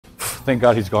Thank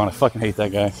God he's gone. I fucking hate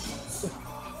that guy.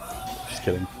 Just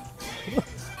kidding.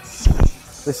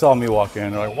 They saw me walk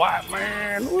in. They're like, "White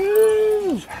man,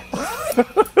 woo!"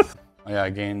 Yeah, I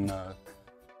gained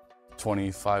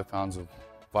 25 pounds of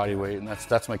body weight, and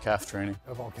that's my calf training.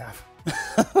 Of all calf.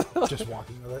 Just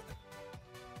walking with it.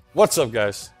 What's up,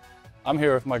 guys? I'm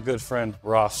here with my good friend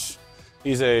Ross.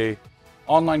 He's a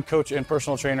online coach and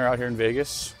personal trainer out here in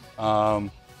Vegas.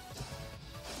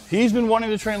 He's been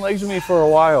wanting to train legs with me for a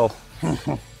while.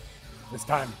 It's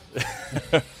time.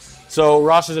 So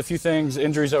Ross has a few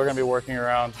injuries that we're gonna be working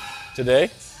around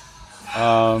today.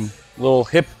 Little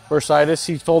hip bursitis,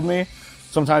 he told me.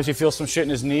 Sometimes he feels some shit in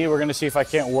his knee. We're gonna see if I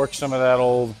can't work some of that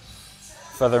old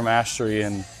feather mastery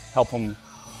and help him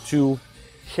to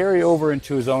carry over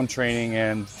into his own training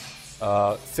and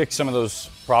fix some of those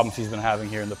problems he's been having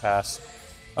here in the past.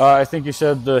 I think you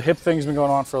said the hip thing's been going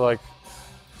on for like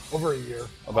over a year.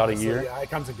 About honestly, a year? Yeah,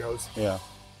 it comes and goes. Yeah.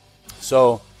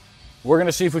 So we're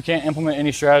gonna see if we can't implement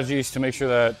any strategies to make sure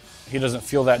that he doesn't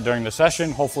feel that during the session.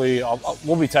 Hopefully,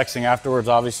 we'll be texting afterwards,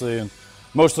 obviously, and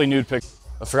mostly nude pics.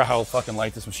 I forgot how fucking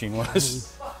light this machine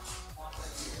was.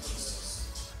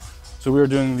 So we were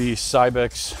doing the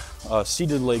Cybex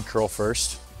seated leg curl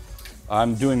first.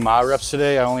 I'm doing my reps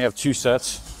today. I only have 2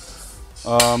 sets.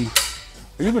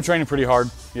 You've been training pretty hard,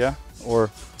 yeah?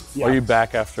 Or yeah. Are you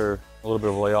back after a little bit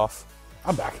of a layoff?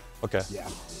 I'm back. Okay. Yeah.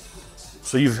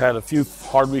 So you've had a few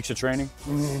hard weeks of training?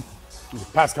 Mm-hmm. The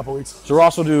past couple weeks. So we'll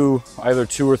also do either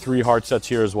 2 or 3 hard sets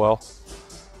here as well.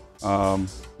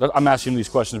 I'm asking these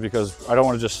questions because I don't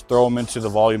want to just throw him into the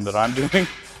volume that I'm doing.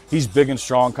 He's big and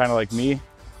strong, kind of like me.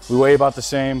 We weigh about the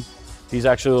same. He's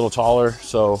actually a little taller,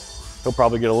 so he'll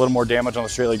probably get a little more damage on the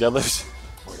straight leg deadlifts.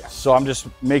 Oh, yeah. So I'm just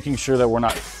making sure that we're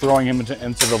not throwing him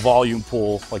into the volume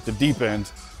pool, like the deep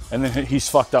end, and then he's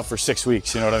fucked up for 6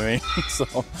 weeks, you know what I mean?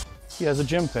 So he has a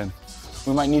gym pin.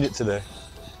 We might need it today.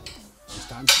 This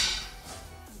time.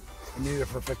 I needed it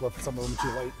for a pick lift, some of them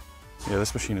too late. Yeah,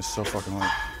 this machine is so fucking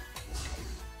light.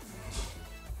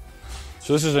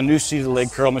 So this is a new seated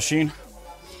leg curl machine.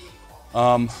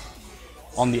 On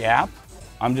the app,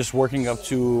 I'm just working up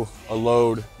to a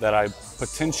load that I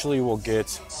potentially will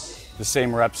get the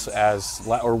same reps as,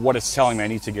 or what it's telling me I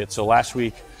need to get. So last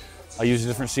week, I used a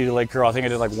different seated leg curl. I think I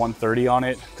did like 130 on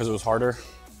it because it was harder.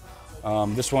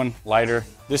 This one, lighter.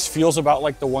 This feels about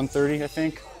like the 130, I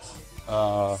think,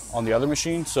 on the other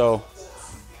machine. So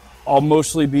I'll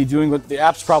mostly be doing what the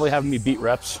app's probably having me beat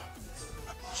reps.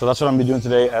 So that's what I'm gonna be doing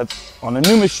today on a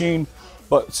new machine,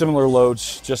 but similar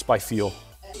loads just by feel.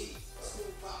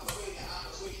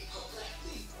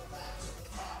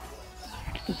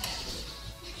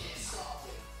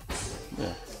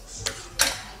 Yeah,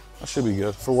 that should be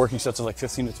good for working sets of like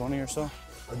 15 to 20 or so.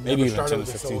 Maybe even 10 to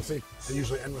 15. So we'll see. They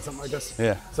usually end with something like this.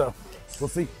 Yeah. So we'll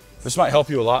see. This might help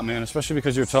you a lot, man, especially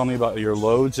because you're telling me about your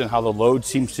loads and how the load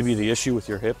seems to be the issue with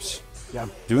your hips. Yeah.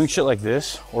 Doing shit like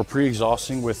this or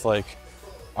pre-exhausting with like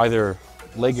either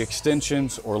leg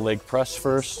extensions or leg press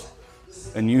first,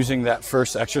 and using that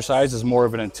first exercise as more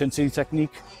of an intensity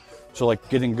technique. So like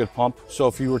getting a good pump. So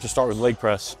if you were to start with leg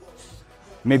press,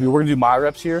 maybe we're gonna do my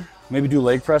reps here. Maybe do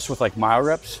leg press with like my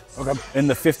reps. Okay. In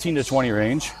the 15 to 20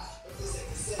 range.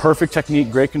 Perfect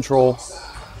technique, great control.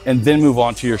 And then move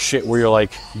on to your shit where you're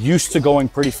like used to going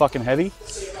pretty fucking heavy,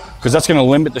 because that's gonna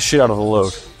limit the shit out of the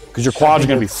load. Because your quads are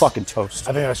gonna be fucking toast.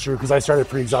 I think that's true, because I started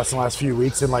pre-exhausting the last few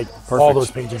weeks and like all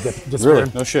those pains are disappearing.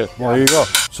 Really? No shit. Yeah. Well, there you go.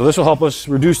 So this will help us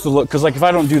reduce the load, because like if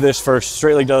I don't do this first,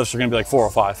 straight leg deadlifts are gonna be like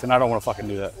 405, and I don't wanna fucking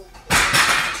do that.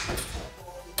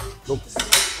 Cool.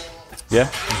 Yeah?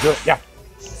 Let's do it, yeah.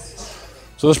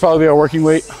 So this will probably be our working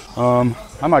weight.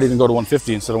 I might even go to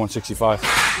 150 instead of 165.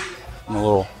 I'm a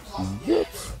little... Do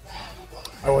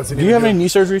you have any knee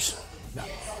surgeries? No.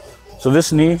 So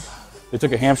this knee, they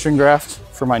took a hamstring graft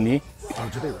for my knee. Oh,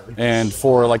 did they really? And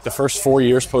for like the first 4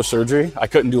 years post-surgery, I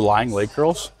couldn't do lying leg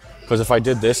curls, because if I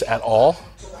did this at all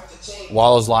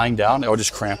while I was lying down, it would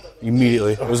just cramp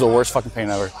immediately. It was the worst fucking pain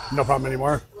ever. No problem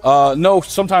anymore? No,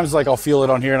 sometimes like I'll feel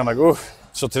it on here and I'm like, ooh.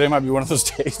 So today might be one of those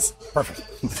days. Perfect.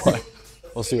 But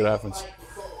we'll see what happens.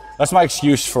 That's my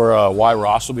excuse for why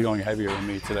Ross will be going heavier than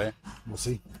me today. We'll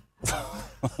see.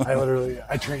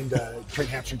 I trained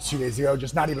hamstrings 2 days ago,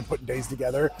 just not even putting days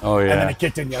together. Oh yeah. And then it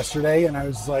kicked in yesterday, and I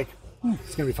was like,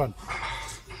 it's gonna be fun.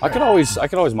 I could always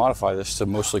modify this to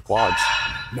mostly quads.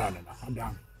 No, I'm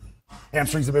down.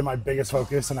 Hamstrings have been my biggest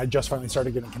focus, and I just finally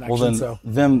started getting connections. Well,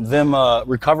 then, them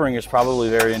recovering is probably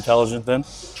very intelligent then.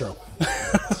 True.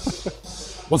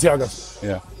 We'll see how it goes.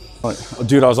 Yeah.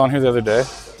 Dude, I was on here the other day.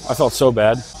 I felt so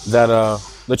bad that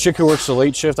the chick who works the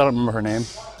late shift, I don't remember her name.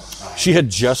 She had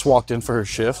just walked in for her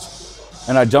shift,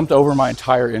 And I jumped over my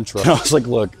entire intro. I was like,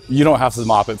 look, you don't have to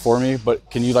mop it for me, but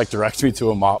can you like direct me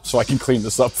to a mop so I can clean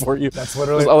this up for you? That's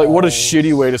literally like, what a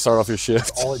shitty way to start off your shift.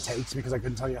 That's all it takes, because I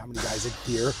couldn't tell you how many guys in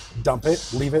here dump it,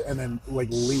 leave it, and then like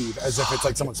leave as if it's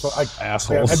like someone's like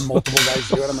assholes. I've had multiple guys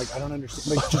do it. I'm like, I don't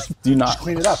understand. Like, just, do you not just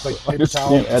clean it up, like paper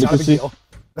towel. It's not a big deal.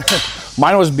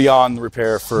 Mine was beyond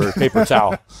repair for paper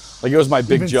towel. Like, it was my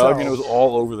big Even jug, so, and it was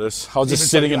all over this. I was just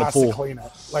sitting in the pool. To clean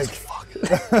it. Like, fuck.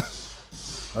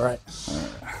 All right.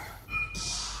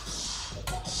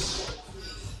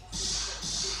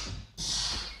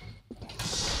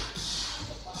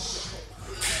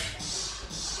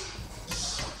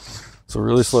 So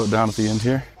really slow it down at the end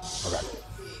here. Okay.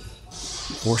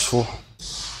 Forceful.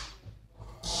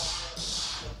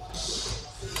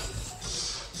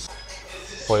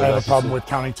 I have a problem with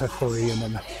counting to 3 and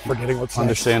then forgetting what's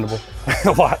understandable.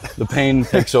 A lot. The pain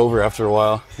takes over after a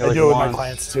while. I do it with my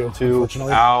clients too. 2,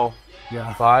 unfortunately. ow,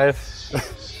 yeah. 5.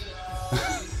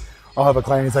 I'll have a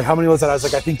client. He's like, "How many was that?" I was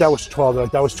like, "I think that was 12." They're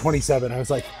like, "That was 27." I was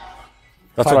like,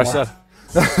 "That's what I said."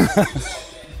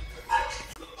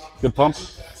 Good pump.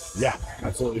 Yeah,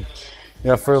 absolutely.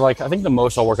 Yeah, for like, I think the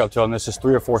most I'll work up to on this is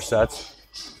 3 or 4 sets,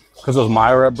 because those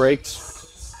myo-rep breaks.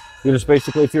 You're just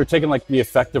basically, if you're taking like the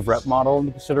effective rep model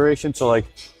into consideration, so like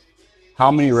how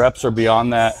many reps are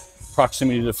beyond that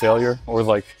proximity to failure, or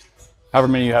like however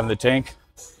many you have in the tank.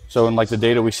 So in like the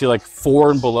data, we see like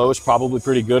 4 and below is probably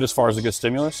pretty good as far as a good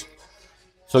stimulus.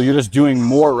 So you're just doing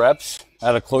more reps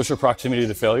at a closer proximity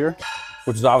to failure,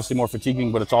 which is obviously more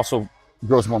fatiguing, but it's also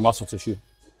grows more muscle tissue.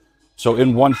 So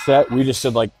in one set, we just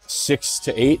did like 6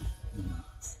 to 8,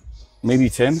 maybe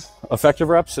 10 effective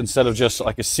reps, instead of just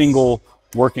like a single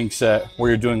working set where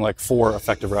you're doing like 4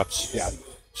 effective reps. Yeah.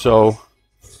 So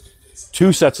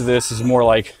 2 sets of this is more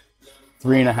like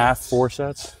 3.5, 4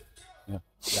 sets. Yeah.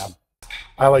 Yeah.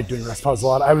 I like doing rest pause a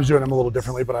lot. I was doing them a little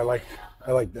differently, but I like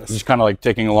this. Just kind of like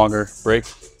taking a longer break.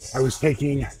 I was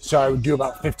taking, so I would do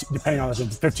about 15, depending on the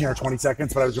 15 or 20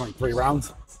 seconds, but I was doing 3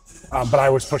 rounds. But I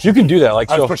was pushing. You can do that.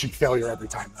 Like, I was pushing failure every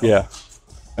time, though. Yeah.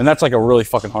 And that's like a really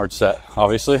fucking hard set,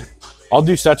 obviously. I'll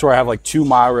do sets where I have like 2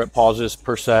 myo-rep pauses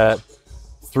per set.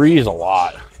 3 is a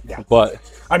lot. Yeah. But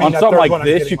I mean, on something like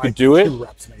this, you could do it. 2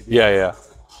 reps maybe. Yeah, yeah.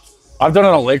 I've done it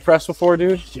on leg press before,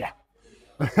 dude. Yeah.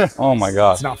 Oh my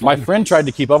God. My friend tried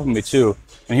to keep up with me too,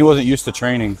 and he wasn't used to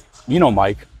training. You know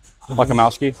Mike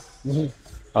Lakamowski,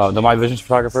 the My Visions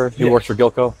photographer. He works for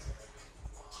Gilco.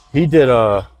 He did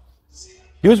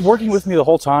he was working with me the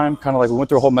whole time, kind of like we went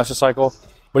through a whole mesocycle,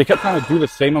 but he kept trying to do the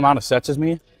same amount of sets as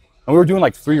me. And we were doing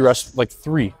like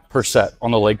 3 per set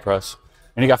on the leg press.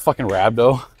 And he got fucking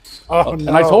rhabdo. Oh, and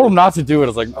I told him not to do it. I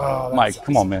was like, Mike,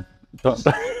 come on, man. That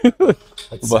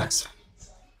sucks.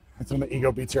 That's when the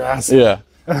ego beats your ass. Yeah.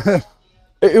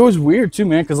 It was weird too,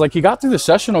 man, because like he got through the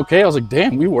session okay. I was like,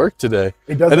 damn, we worked today.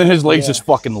 And then his legs just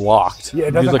fucking locked. Yeah,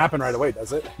 it doesn't happen right away,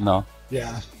 does it? No.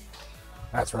 Yeah.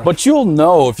 That's right. But you'll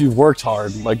know if you've worked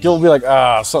hard. Like, you'll be like,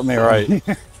 something ain't right.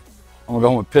 I'm gonna go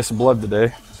home with piss and blood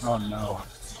today. Oh no.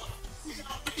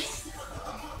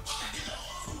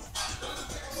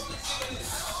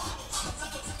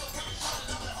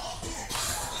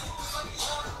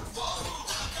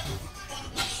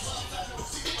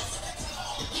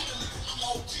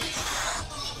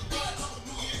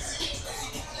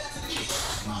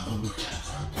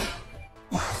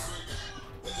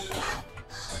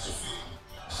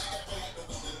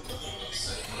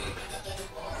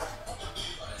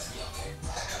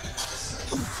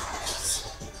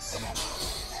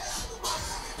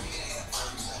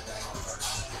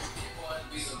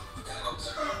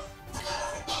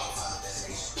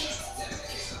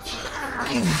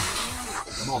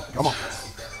 Come on.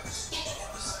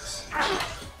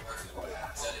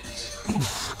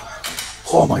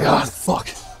 Oh my God, fuck.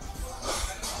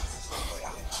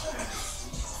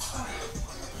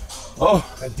 Oh.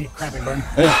 That deep cramping burn.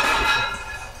 Yeah.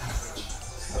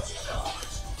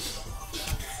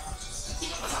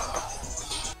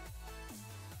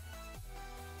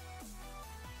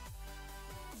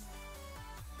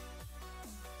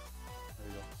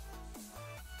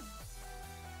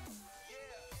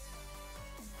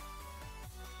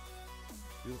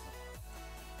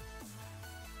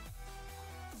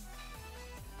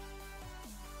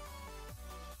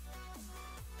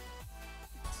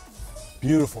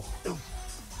 Beautiful. Beautiful.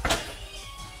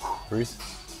 Breathe.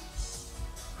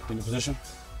 Into position.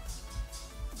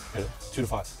 Hit it. 2 to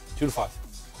 5. 2 to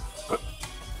 5.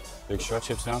 Big stretch,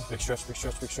 hips down. Big stretch, big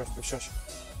stretch, big stretch, big stretch.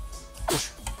 Push.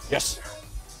 Yes.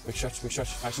 Big stretch, big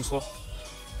stretch. Nice and slow.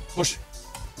 Push.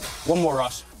 One more,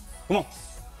 Ross. Come on.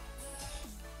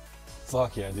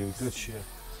 Fuck yeah, dude. Good shit.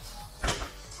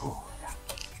 Oh,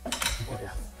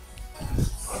 yeah.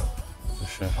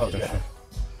 shit. Oh, yeah.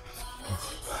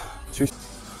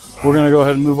 We're gonna go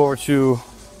ahead and move over to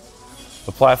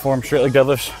the platform, straight leg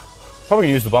deadlifts. Probably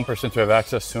gonna use the bumper since we have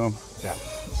access to them. Yeah.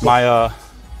 My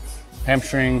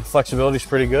hamstring flexibility is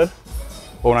pretty good,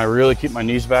 but when I really keep my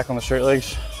knees back on the straight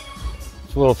legs,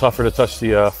 it's a little tougher to touch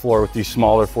the floor with these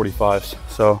smaller 45s.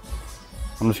 So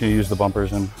I'm just gonna use the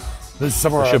bumpers, and this is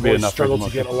somewhere should be I enough struggle to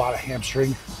get a lot of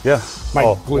hamstring. Yeah. My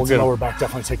glutes and lower back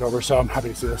definitely take over, so I'm happy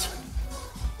to see this.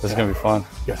 This is gonna be fun.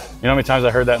 Good. You know how many times I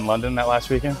heard that in London that last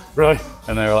weekend? Really?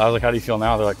 And I was like, how do you feel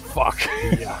now? They're like, fuck.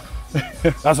 Yeah.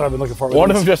 That's what I've been looking for. One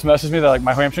of them just messaged me that like,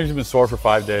 my hamstrings have been sore for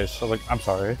 5 days. I was like, I'm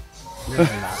sorry. You're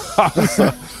not.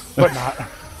 But not.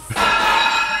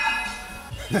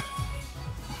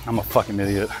 I'm a fucking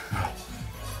idiot.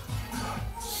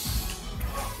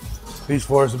 These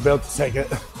floors are built to take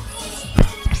it.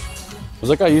 Was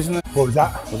that guy using this? What was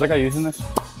that? Was that guy using this?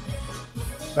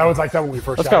 That was like that when we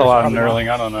first That's got got a lot here, of knurling.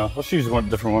 I don't know. Let's use one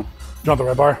different one. Do you want the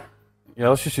red bar? Yeah,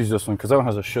 let's just use this one because that one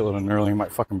has a shitload of knurling. It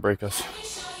might fucking break us.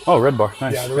 Oh, red bar.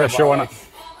 Nice. Yeah, the red bar, sure, why not?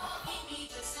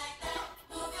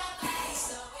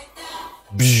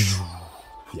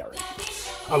 Yeah, right.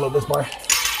 I love this bar.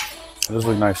 It does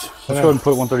look nice. Let's go ahead and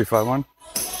put 135 on.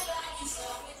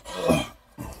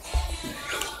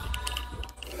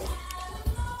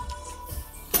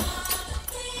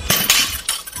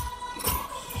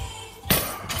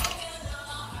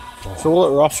 So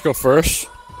we'll let Ross go first,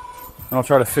 and I'll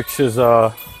try to fix his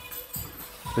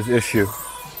issue.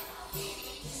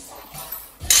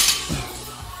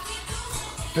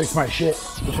 Fix my shit.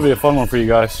 This will be a fun one for you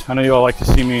guys. I know you all like to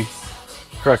see me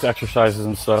correct exercises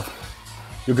and stuff.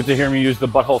 You'll get to hear me use the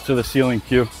butthole to the ceiling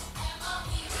cue.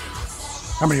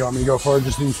 How many do you want me to go for?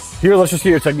 Just these? Here, let's just get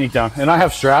your technique down. And I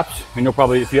have straps, and you'll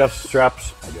probably, if you have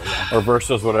straps or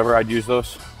Versas, whatever, I'd use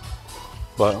those.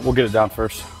 But we'll get it down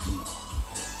first.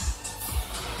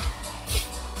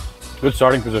 Good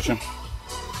starting position.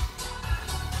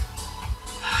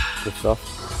 Good stuff.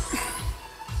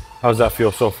 How does that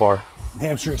feel so far?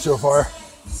 Hamstring so far.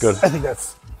 Good. I think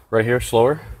that's... Right here,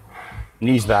 slower.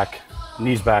 Knees back,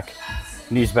 knees back,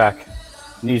 knees back,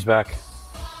 knees back.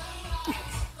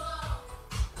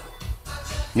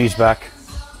 Knees back,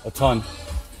 a ton.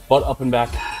 Butt up and back.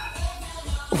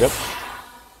 Yep.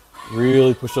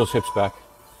 Really push those hips back.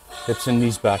 Hips and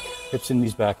knees back, hips and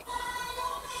knees back.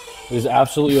 It is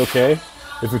absolutely okay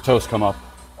if your toes come up.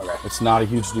 Okay. It's not a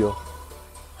huge deal.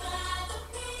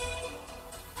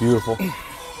 Beautiful.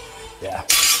 Yeah.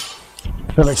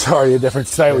 That makes already a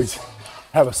difference. I always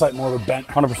have a slight more of a bent.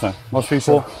 100%.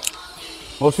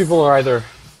 Most people are either,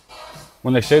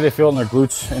 when they say they feel it in their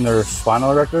glutes and their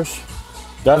spinal erectors,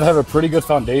 they either have a pretty good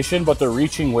foundation, but they're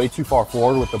reaching way too far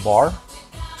forward with the bar,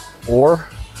 or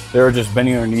they're just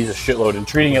bending their knees a shitload and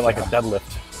treating it like a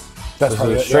deadlift. That's This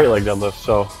is a straight leg deadlift,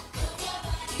 so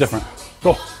different.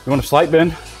 Cool. You want a slight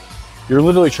bend? You're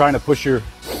literally trying to push your,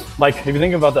 like if you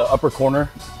think about the upper corner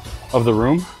of the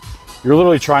room, you're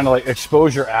literally trying to like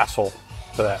expose your asshole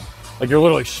to that. Like you're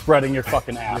literally spreading your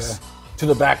fucking ass to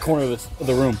the back corner of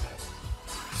the room.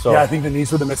 So yeah, I think the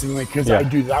knees were the missing link because I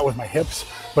do that with my hips,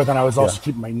 but then I was also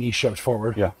keeping my knees shoved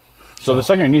forward. Yeah. So the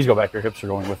second your knees go back, your hips are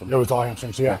going with them. It was all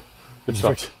hamstrings, so yeah. Good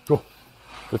stuff. Cool.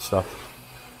 Good stuff.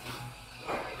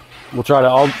 We'll try to,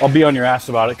 I'll be on your ass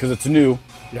about it because it's new.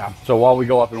 Yeah. So while we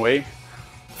go up and weight,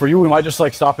 for you, we might just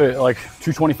like stop at like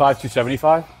 225,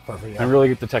 275. Perfect, yeah. And really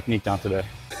get the technique down today.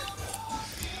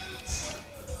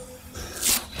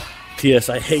 P.S.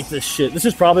 I hate this shit. This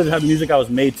is probably the type of music I was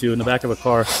made to in the back of a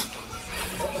car.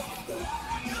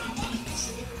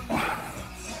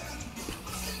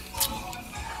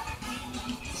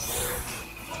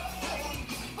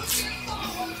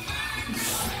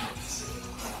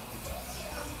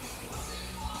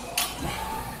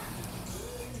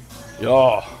 Yo.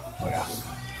 Oh, yeah.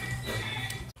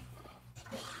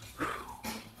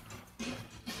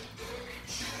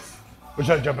 What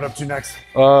should I jump it up to next?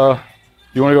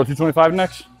 You want to go 225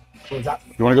 next? What was that?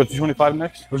 You want to go 225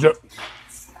 next? What's it?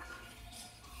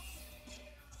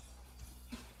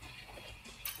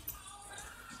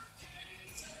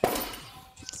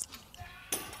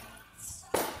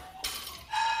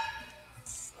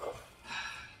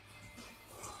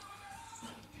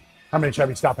 How many should I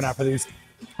be stopping at for these?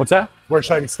 What's that? Where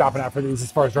should I be stopping at for these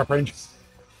as far as rep range?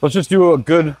 Let's just do a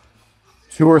good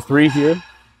 2 or 3 here.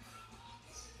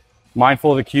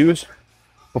 Mindful of the cues.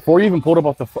 Before you even pull it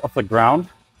up off the ground,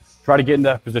 try to get in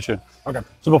that position. Okay.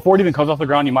 So before it even comes off the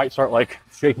ground, you might start like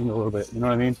shaking a little bit. You know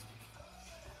what I mean?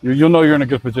 You'll know you're in a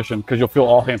good position because you'll feel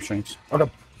all hamstrings.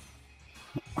 Okay.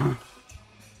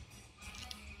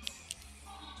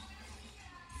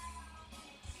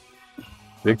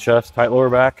 Big chest, tight lower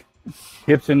back,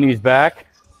 hips and knees back.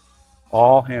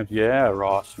 All hands. Yeah,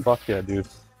 Ross. Fuck yeah, dude.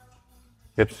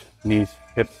 Hips, knees,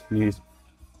 hips, knees.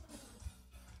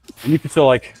 And you can feel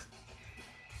like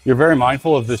you're very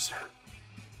mindful of this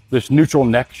neutral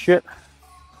neck shit,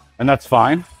 and that's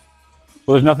fine.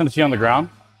 But there's nothing to see on the ground.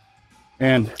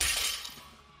 And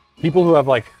people who have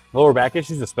like lower back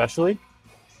issues, especially,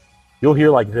 you'll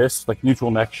hear like this, like neutral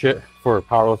neck shit for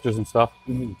powerlifters and stuff.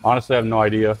 Honestly, I have no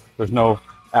idea. There's no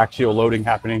axial loading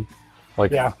happening.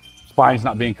 Like, spine's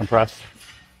not being compressed.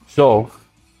 So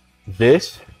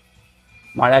this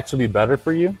might actually be better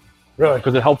for you. Really?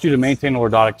 Because it helps you to maintain a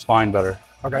lordotic spine better.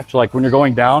 Okay. So like when you're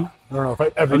going down, I don't know if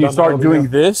I ever and you start doing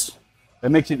this,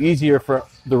 it makes it easier for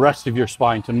the rest of your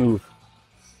spine to move.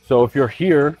 So if you're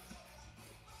here,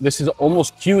 this is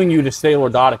almost cueing you to stay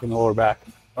lordotic in the lower back.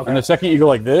 Okay. And the second you go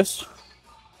like this,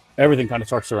 everything kind of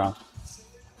starts to round.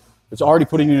 It's already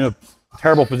putting you in a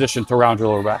terrible position to round your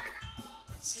lower back.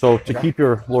 So to keep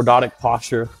your lordotic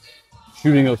posture,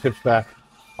 shooting those hips back,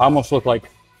 I almost look like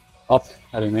up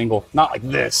at an angle. Not like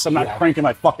this. I'm not cranking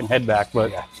my fucking head back,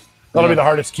 but that'll be the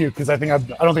hardest cue because I don't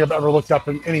think I've ever looked up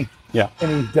in any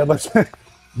deadlifts.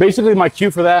 Basically, my cue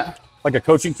for that, like a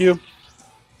coaching cue,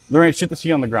 there ain't shit to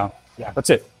see on the ground. Yeah, that's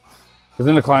it. Because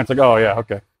then the client's like, oh yeah,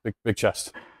 okay, big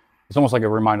chest. It's almost like a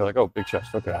reminder, like, oh, big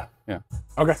chest. Okay, yeah.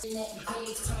 Okay.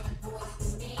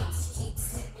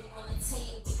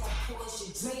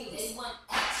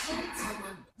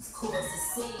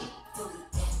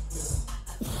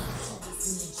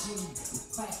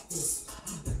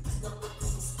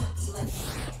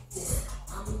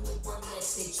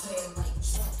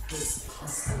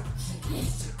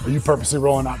 Are you purposely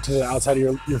rolling out to the outside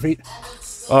of your feet?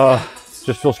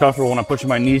 Just feels comfortable when I'm pushing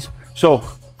my knees. So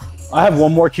I have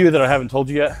one more cue that I haven't told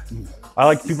you yet. I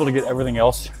like people to get everything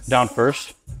else down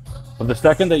first. But the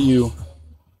second that you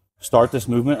start this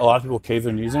movement, a lot of people cave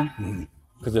their knees in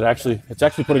because it's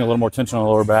actually putting a little more tension on the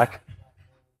lower back.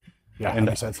 Yeah, and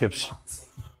the hips.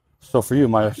 So for you,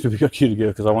 my actually be a cue to give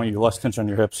because I want you less tension on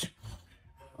your hips.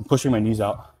 I'm pushing my knees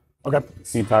out. Okay.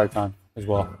 The entire time as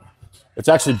well. It's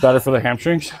actually better for the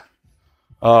hamstrings.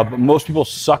 But most people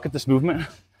suck at this movement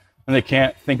and they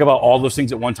can't think about all those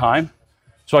things at one time.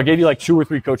 So I gave you like 2 or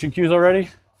 3 coaching cues already.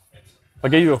 If I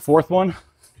gave you a 4th one,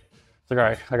 it's like, all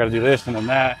right, I got to do this and then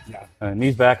that, and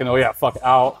knees back, and oh yeah, fuck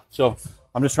out. So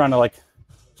I'm just trying to like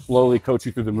slowly coach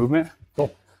you through the movement.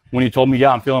 Cool. When you told me,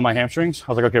 yeah, I'm feeling my hamstrings,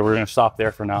 I was like, okay, we're going to stop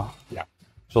there for now. Yeah.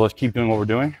 So let's keep doing what we're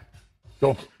doing.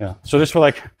 Cool. Yeah. So just for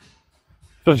like,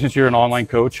 especially since you're an online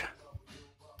coach,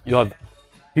 you'll have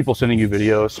people sending you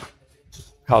videos.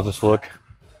 How's this look?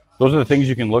 Those are the things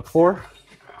you can look for.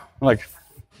 Like,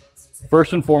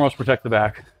 first and foremost, protect the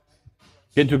back.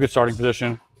 Get into a good starting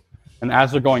position. And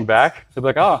as they're going back, they'll be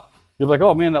like, oh, you're like,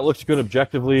 oh man, that looks good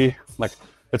objectively. Like,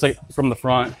 it's like from the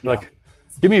front. You're like,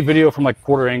 give me a video from like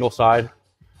quarter angle side.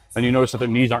 And you notice that their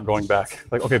knees aren't going back.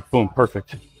 Like, okay, boom,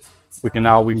 perfect. We can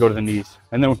go to the knees.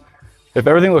 And then if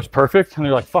everything looks perfect and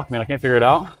they're like, fuck man, I can't figure it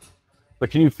out. But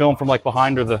can you film from like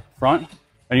behind or the front?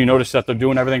 And you notice that they're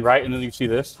doing everything right. And then you see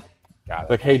this. Got it.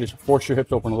 Like, hey, just force your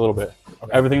hips open a little bit.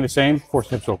 Okay. Everything the same, force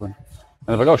hips open. And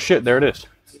they're like, oh shit, there it is.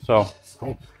 So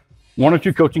cool. 1 or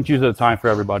 2 coaching cues at a time for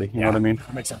everybody. You know what I mean?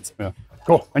 That makes sense. Yeah.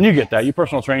 Cool. And you get that. You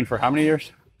personal train for how many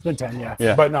years? It's been 10, yeah.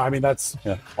 Yeah. But no, I mean, that's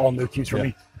all new cues for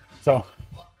me. So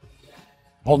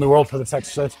whole new world for this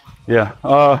exercise. Yeah.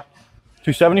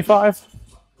 275?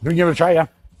 We can give it a try, yeah.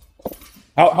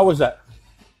 How was that?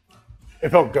 It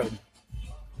felt good.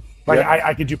 Like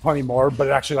I could do plenty more, but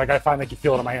it actually, like, I find I can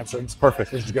feel it in my hamstrings.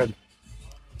 Perfect. Which is good.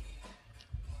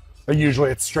 But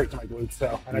usually it's straight to my glutes,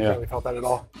 so I never really felt that at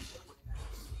all.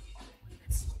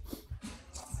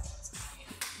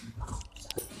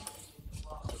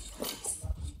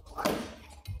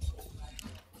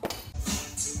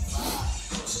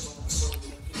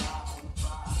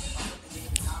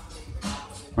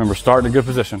 Remember, start in a good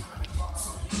position.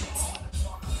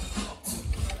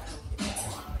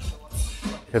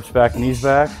 Hips back, knees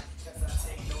back.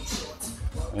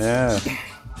 Yeah.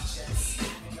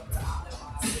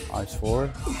 Eyes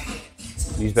forward.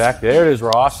 Knees back. There it is,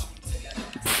 Ross.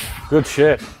 Good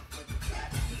shit.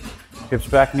 Hips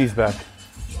back, knees back.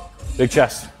 Big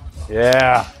chest.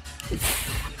 Yeah.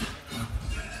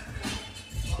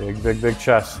 Big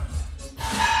chest.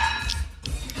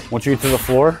 Once you get to the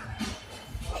floor,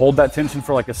 hold that tension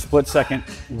for like a split second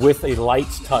with a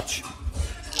light touch.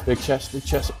 Big chest,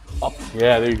 up.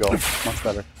 Yeah, there you go. Much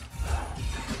better.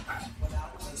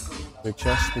 Big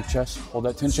chest, hold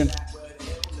that tension.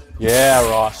 Yeah,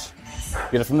 Ross.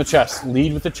 Get it from the chest.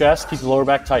 Lead with the chest, keep the lower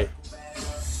back tight.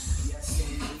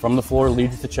 From the floor,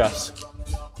 lead with the chest.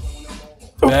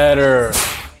 Better.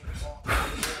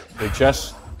 Big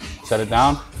chest, set it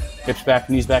down. Hips back,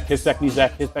 knees back, hips back, knees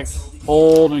back, hips back.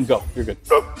 Hold and go. You're good.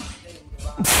 Good.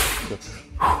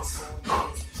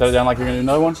 Set it down like you're gonna do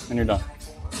another one, and you're done.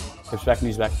 Hips back,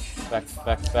 knees back, back,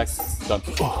 back, back. Done.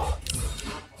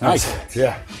 Nice.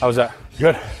 Yeah. How was that?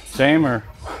 Good. Same or?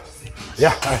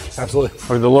 Yeah, absolutely.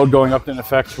 Or the load going up didn't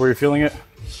affect where you're feeling it?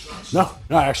 No,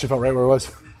 I actually felt right where it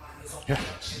was. Yeah,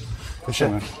 for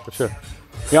sure. For sure.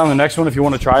 Yeah, on the next one, if you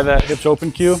want to try that hips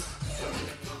open cue,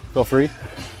 feel free.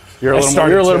 You're a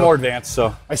little more advanced,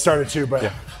 so. I started to, but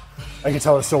yeah. I could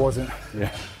tell it still wasn't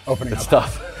opening it's up.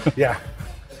 Tough. Yeah.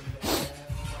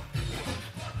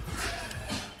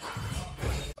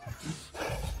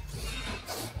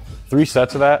 Three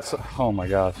sets of that. So, oh my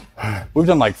God. We've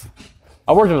done like,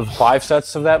 I worked with 5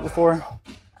 sets of that before.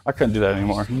 I couldn't do that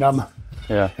anymore. Numb.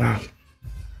 Yeah.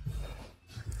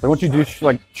 Like once you do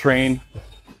like train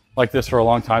like this for a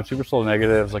long time, super slow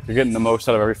negatives, like you're getting the most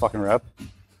out of every fucking rep,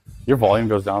 your volume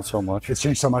goes down so much. It's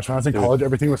changed so much. When I was in college,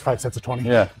 everything was 5 sets of 20.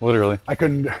 Yeah, literally. I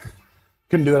couldn't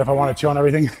do that if I wanted to on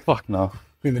everything. Fuck no.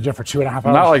 Be in the gym for 2.5 hours.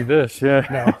 Not like this,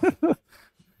 yeah.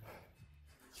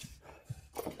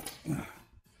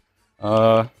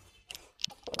 No.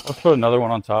 Let's put another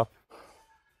one on top.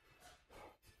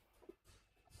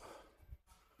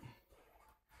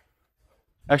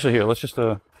 Actually, here, let's just,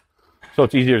 so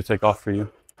it's easier to take off for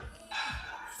you.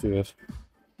 Let's do this.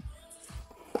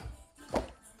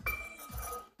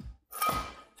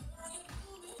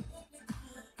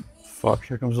 Fuck,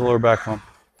 here comes the lower back pump.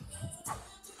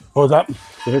 What was that?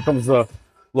 So here comes the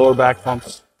lower back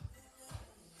pumps.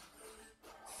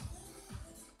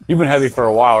 You've been heavy for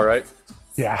a while, right?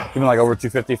 Yeah. You've been like over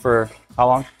 250 for how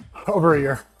long? Over a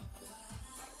year.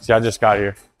 See, I just got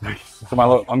here.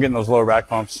 So I'm getting those lower back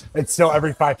pumps. It's still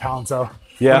every 5 pounds, though.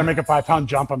 Yeah. When I make a 5-pound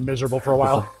jump, I'm miserable for a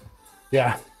while.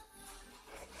 Yeah.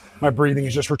 My breathing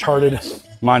is just retarded.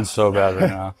 Mine's so bad right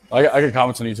now. I get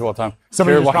comments on YouTube all the time.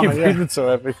 Somebody why are you breathing so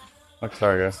heavy? Like,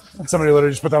 sorry, guys. Somebody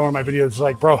literally just put that on one of my videos.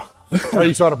 Like, bro, why are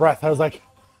you so out of breath? I was like,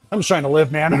 I'm just trying to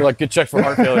live, man. They're like, get checked for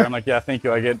heart failure. I'm like, yeah, thank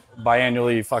you. I get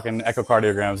biannually fucking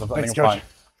echocardiograms. I think I'm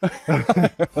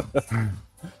fine.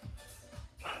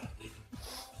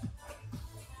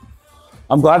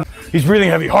 I'm glad he's breathing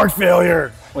heavy. Heart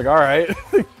failure. Like, all right.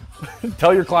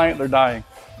 Tell your client they're dying.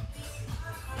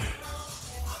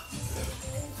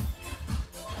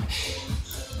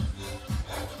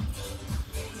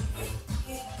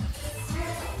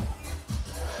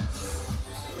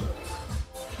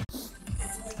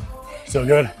 Still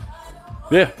good?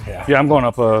 Yeah. Yeah, I'm going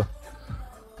up. I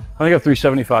think I'm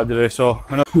 375 today, so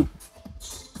I know.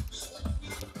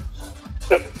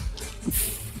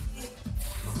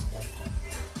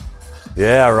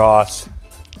 Yeah, Ross.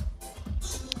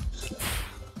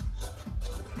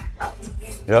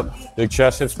 Yep, big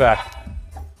chest, hips back.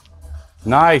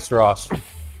 Nice, Ross.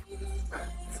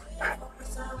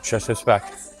 Chest, hips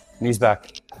back. Knees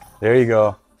back. There you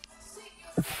go.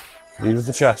 Lead with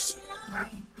the chest.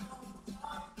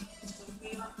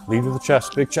 Lead with the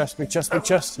chest. Big chest, big chest, big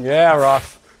chest. Yeah,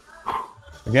 Ross.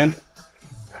 Again.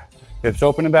 Hips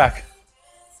open and back.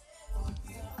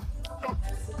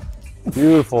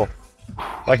 Beautiful.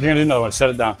 Like you're gonna do another one. Set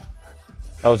it down.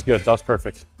 That was good. That was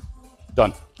perfect.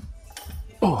 Done.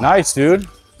 Oh. Nice, dude.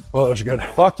 Well, that was good.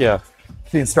 Fuck yeah.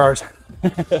 Seeing stars.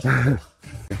 I've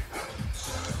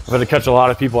had to catch a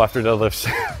lot of people after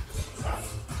deadlifts.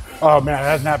 Oh man, that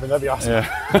hasn't happened. That'd be awesome. Yeah.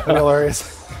 That'd be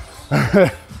hilarious.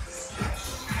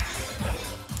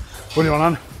 What do you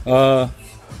want on?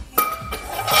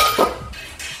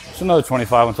 Just another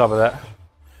 25 on top of that.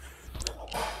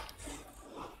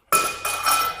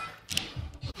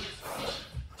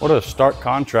 What a stark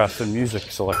contrast in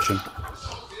music selection.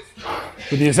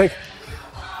 The music?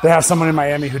 They have someone in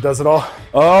Miami who does it all.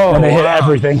 Oh, and they hit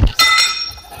everything.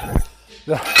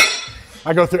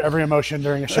 I go through every emotion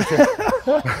during a shift here.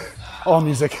 All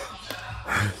music.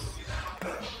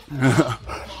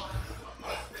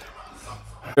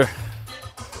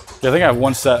 Yeah, I think I have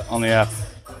 1 set on the app,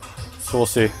 so we'll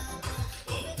see.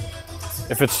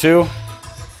 If it's 2,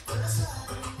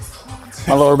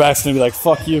 my lower back's gonna be like,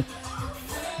 fuck you.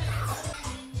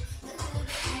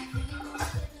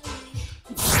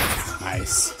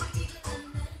 Nice.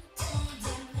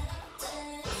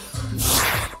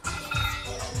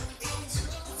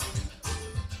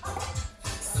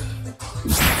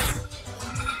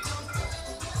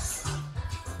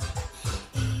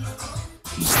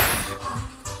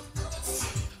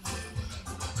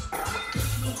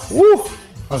 Woo!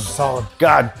 That was solid.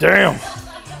 God damn.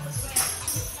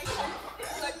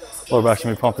 Lower back's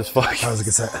gonna be pumped as fuck. That was a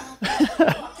good set.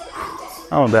 That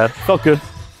wasn't bad. Felt good.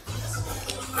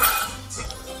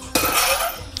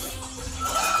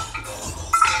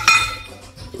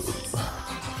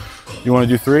 You want to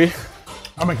do 3?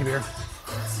 I'll make it here.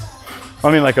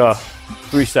 I mean, like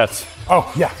 3 sets.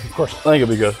 Oh, yeah, of course. I think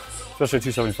it'll be good, especially at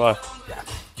 275. Yeah.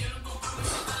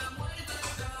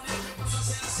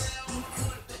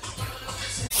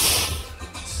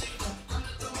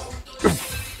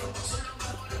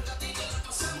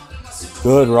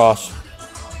 Good, Ross.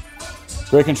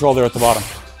 Great control there at the bottom.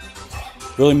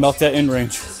 Really milk that in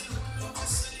range.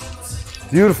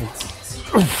 Beautiful.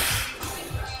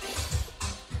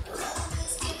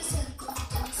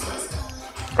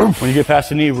 When you get past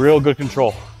the knee, real good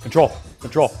control. Control,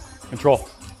 control, control.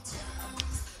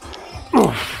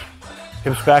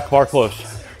 Hips back, bar close.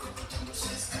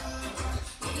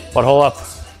 Butthole up.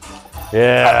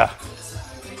 Yeah.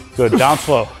 Good, down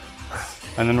slow.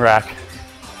 And then rack.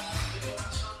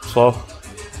 Slow.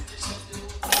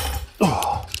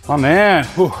 Oh man.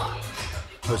 Whew.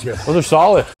 That was good. Those are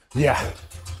solid. Yeah.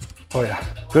 Oh yeah.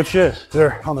 Good shit.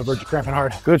 They're on the verge of cramping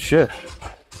hard. Good shit.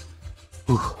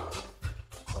 Whew.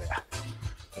 Oh yeah.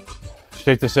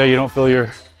 Safe to say you don't feel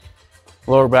your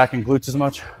lower back and glutes as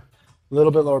much? A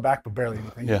little bit lower back, but barely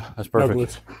anything. Yeah, that's perfect. No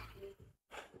glutes.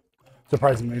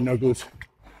 Surprisingly, no glutes.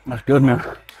 That's good, man.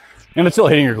 And it's still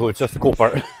hitting your glutes. That's the cool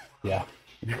part. Yeah.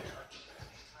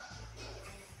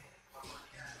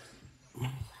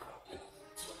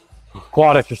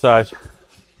 Quad exercise.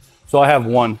 So I have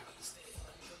 1.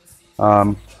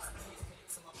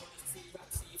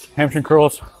 Hamstring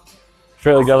curls,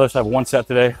 straight leg deadlifts. I have 1 set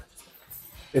today.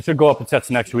 It should go up in sets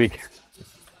next week.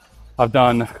 I've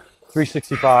done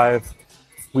 365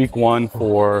 week 1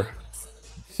 for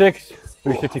 6,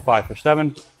 365 for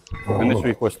 7, and this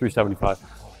week was 375.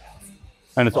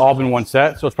 And it's all been 1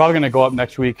 set, so it's probably going to go up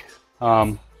next week.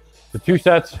 The 2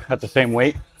 sets at the same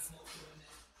weight.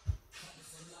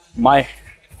 My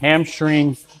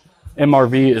hamstring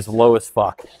MRV is low as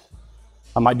fuck.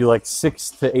 I might do like 6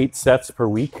 to 8 sets per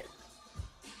week,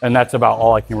 and that's about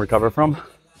all I can recover from.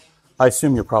 I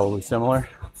assume you're probably similar,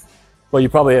 but you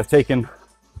probably have taken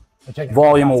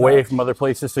volume away from other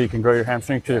places so you can grow your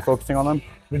hamstring because you're focusing on them.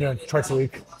 We're doing twice a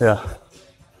week. Yeah.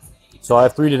 So I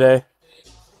have 3 today,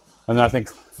 and then I think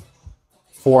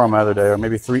 4 on my other day, or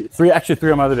maybe 3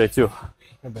 on my other day too.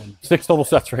 6 total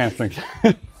sets for hamstrings.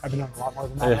 I've been doing a lot more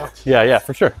than that. Yeah,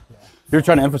 for sure. Yeah. You're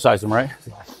trying to emphasize them, right?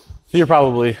 Yeah. So you're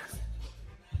probably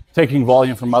taking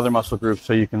volume from other muscle groups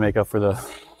so you can make up for the,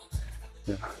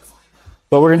 yeah.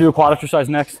 But we're gonna do a quad exercise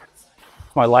next.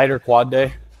 It's my lighter quad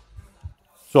day.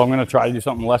 So I'm gonna try to do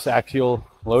something less axial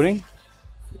loading,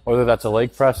 whether that's a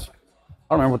leg press. I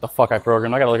don't remember what the fuck I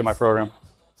programmed. I gotta look at my program.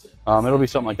 It'll be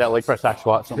something like that, leg press, hack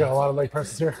squat. You got a lot of leg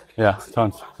presses here? Yeah,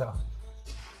 tons. So.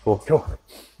 Cool.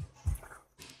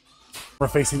 We're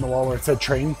facing the wall where it said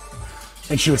train,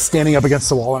 and she was standing up against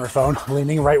the wall on her phone,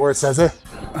 leaning right where it says it,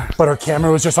 but her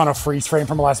camera was just on a freeze frame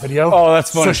from the last video. Oh,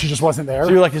 that's funny. So she just wasn't there.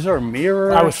 So you're like, is there a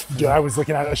mirror? I was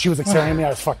looking at it. She was like staring at me. I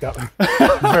was fucked up.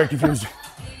 I was very confused.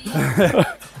 I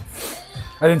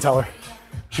didn't tell her.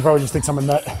 She probably just thinks I'm a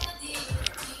nut.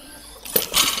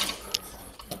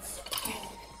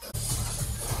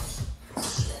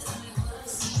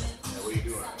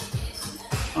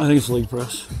 I think it's leg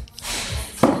press.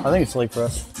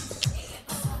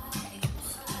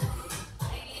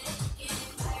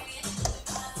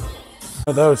 What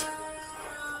are those?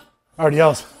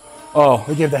 RDLs. Oh.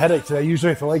 They gave the headache today.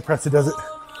 Usually if the leg press, it does it.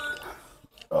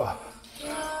 Oh.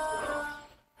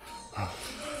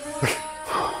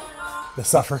 The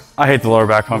suffer. I hate the lower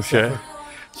back pump shit.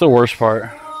 It's the worst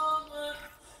part.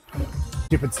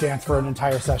 Stupid stance for an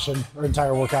entire session or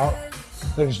entire workout.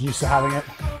 They're just used to having it.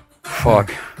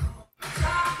 Fuck.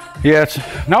 Yeah, it's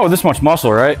not with this much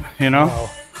muscle, right? You know? No.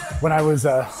 When I was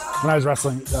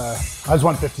wrestling, I was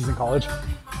 150s in college.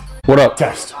 What up?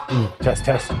 Test. Test.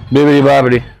 Bibbidi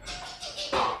bobbidi.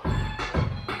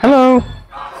 Hello.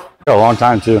 A long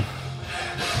time too.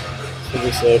 It'd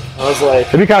be sick. I was like,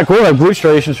 it'd be kind of cool to have glute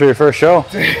striations for your first show.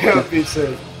 It'd be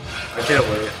sick. I can't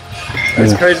wait.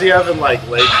 It's crazy having like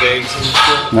leg bangs and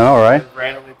shit. No, right?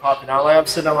 Randomly popping out. Like I'm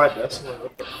sitting on my desk. I'm like,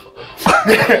 what the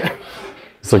fuck?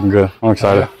 It's looking good. I'm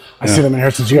excited. I see them in here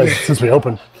since we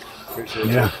opened. Appreciate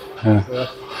it. Yeah.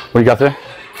 What you got there?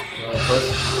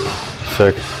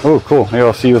 Sick. Oh, cool. Maybe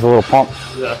I'll see you with a little pump.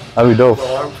 Yeah. That'd be dope.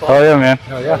 Oh yeah, man.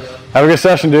 Oh yeah. Have a good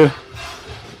session, dude.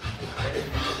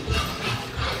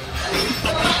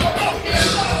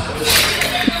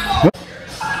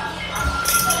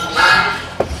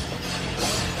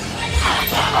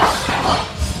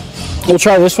 We'll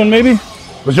try this one maybe.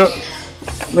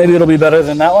 Maybe it'll be better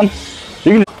than that one.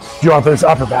 You can. Do you want this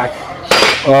upper back?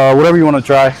 Whatever you want to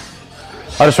try.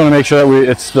 I just want to make sure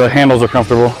that the handles are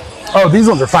comfortable. Oh, these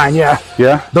ones are fine. Yeah.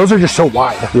 Yeah. Those are just so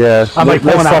wide. Yeah. I'm like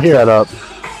pulling out here. That up.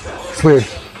 It's weird.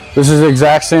 This is the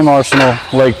exact same Arsenal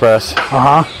leg press.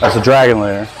 That's a dragon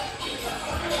layer.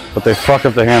 But they fuck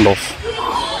up the handles.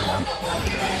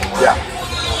 Yeah.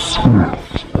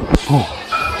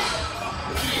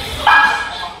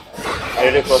 How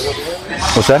did they fuck up the handle?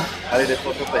 What's that? How did they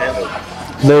fuck up the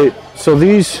handle? So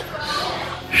these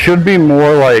should be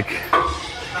more like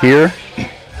here.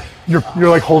 You're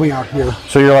like holding out here.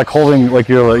 So you're like holding, like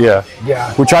you're, yeah.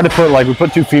 Yeah. We tried to put, like, we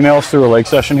put 2 females through a leg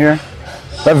session here.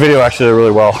 That video actually did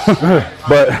really well.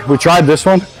 But we tried this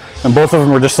one, and both of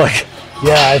them were just like,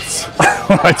 yeah, it's.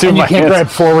 you can't grab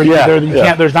forward either. You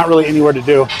can't. There's not really anywhere to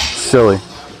do. Silly.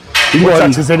 Which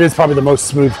sucks because it is probably the most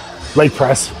smooth leg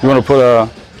press. You want to put a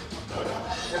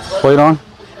plate on?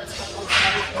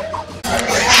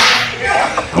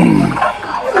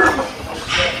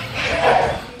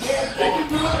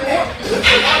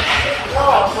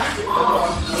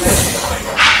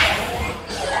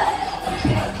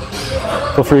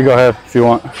 Feel free to go ahead if you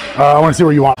want. I want to see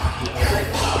where you want.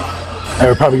 I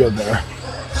would probably go there.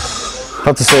 I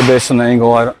have to say, based on the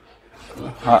angle,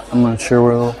 I'm not sure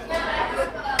where it'll,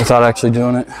 without actually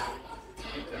doing it.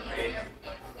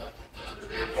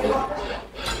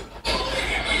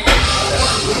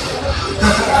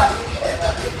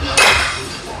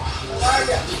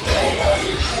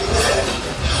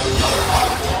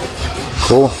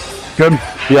 Cool. Good.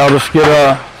 Yeah, I'll just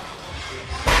get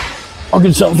I'll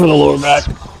get something for the lower back.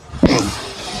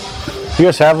 You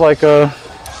guys have like a?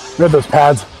 We have those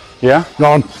pads. Yeah.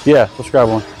 Gone. Yeah. Let's grab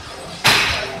one.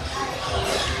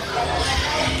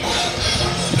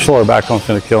 This lower back one's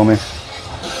gonna kill me.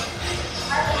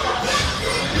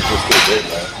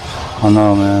 I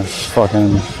know, man. It's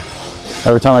fucking.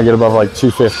 Every time I get above like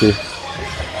 250,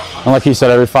 and like he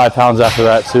said, every 5 pounds after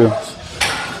that too.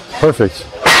 Perfect.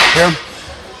 Yeah.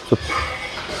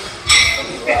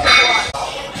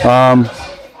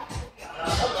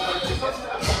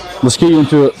 Let's get you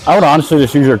into it. I would honestly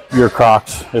just use your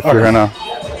Crocs if you're gonna.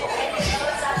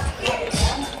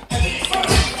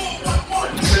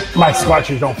 My squat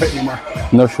shoes don't fit anymore.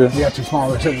 No shit. They got too small.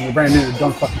 They're brand new. They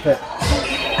don't fucking fit.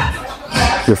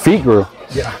 Your feet grew.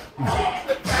 Yeah.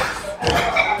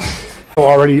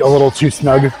 Already a little too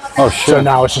snug. Oh shit. So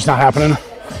now it's just not happening.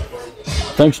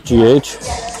 Thanks, GH.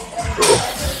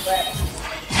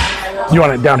 You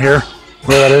want it down here,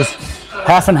 where that is?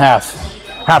 Half and half.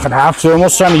 Half and half. So you're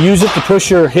almost trying to use it to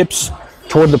push your hips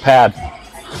toward the pad.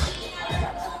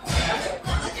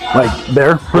 Like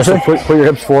there? So put your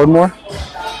hips forward more.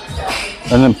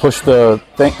 And then push the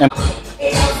thing. And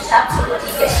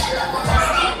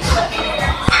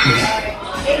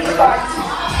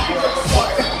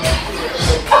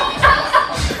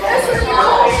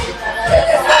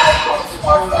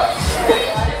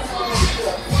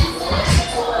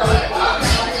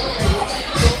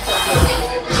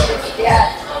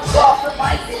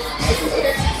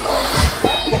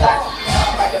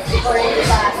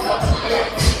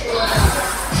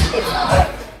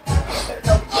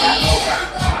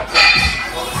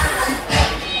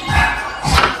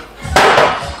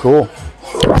cool.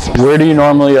 Where do you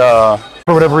normally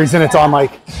For whatever reason, it's on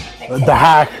like the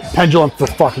hack pendulum for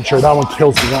fucking sure. That one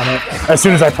kills me on it. As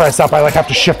soon as I press up, I like have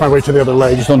to shift my weight to the other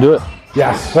leg. just don't do it?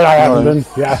 Yeah, but I haven't been.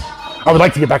 Yeah, I would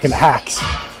like to get back into hacks.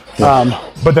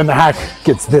 But then the hack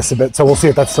gets this a bit, so we'll see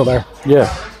if that's still there.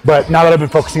 Yeah. But now that I've been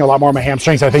focusing a lot more on my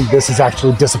hamstrings, I think this is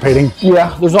actually dissipating.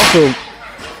 Yeah, there's also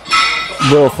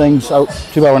little things. Oh,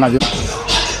 too bad we're not doing.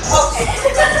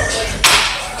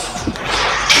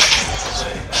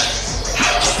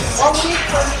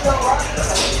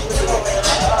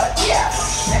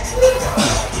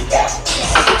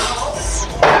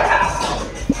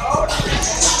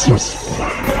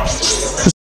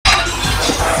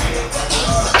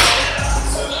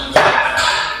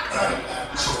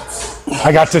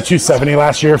 I got to 270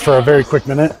 last year for a very quick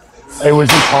minute. It was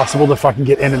impossible to fucking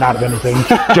get in and out of anything.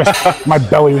 Just my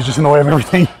belly was just in the way of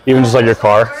everything. Even just like your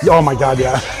car? Oh my God,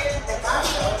 yeah.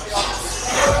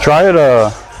 Try it,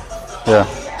 yeah.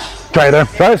 Try it there.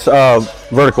 Try it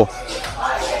vertical.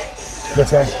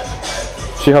 This way.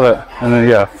 See how that, and then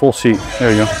yeah, full seat.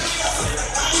 There you go.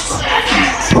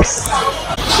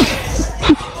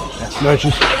 No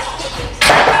issues.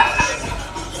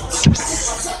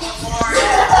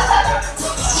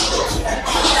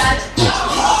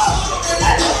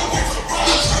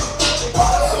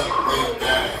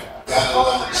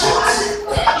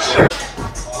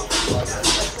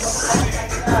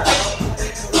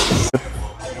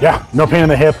 Yeah, no pain in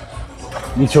the hip.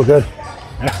 You feel good.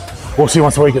 Yeah. We'll see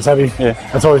once the weight gets heavy. Yeah.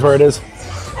 That's always where it is.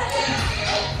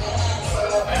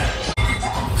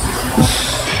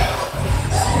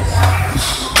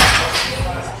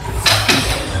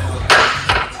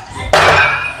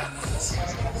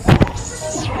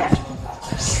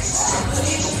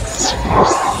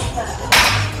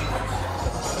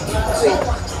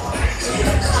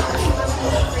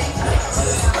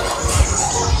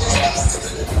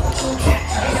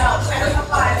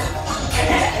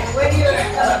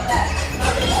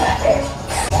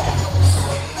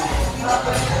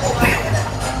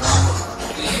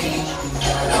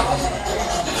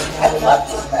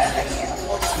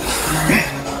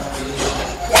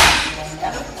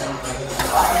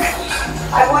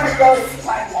 I want to go to see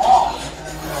my mom.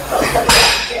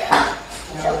 Yeah.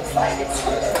 It looks like it's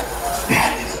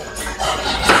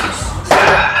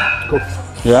Cool.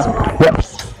 Yeah? Yeah.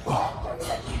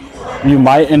 You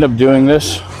might end up doing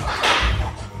this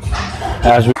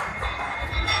as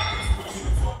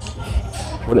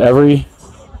with every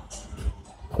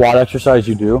quad exercise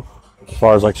you do, as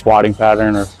far as like squatting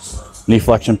pattern or knee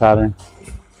flexion pattern.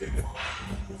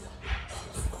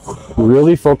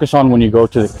 Really focus on when you go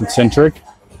to the concentric.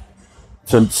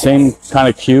 It's the same kind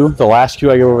of cue, the last cue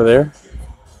I give over there.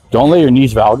 Don't let your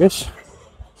knees valgus.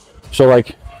 So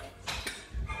like,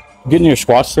 get in your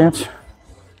squat stance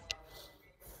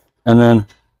and then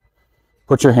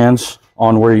put your hands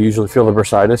on where you usually feel the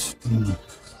bursitis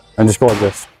and just go like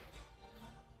this.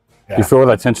 Yeah. You feel where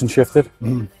that tension shifted?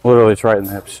 Literally, it's right in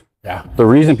the hips. Yeah. The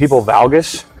reason people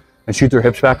valgus and shoot their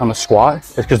hips back on the squat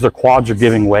is because their quads are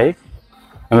giving way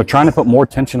and they're trying to put more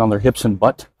tension on their hips and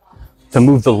butt to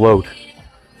move the load.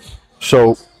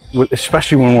 So,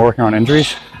 especially when we're working on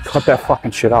injuries, cut that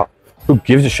fucking shit out. Who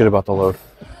gives a shit about the load?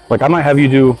 Like, I might have you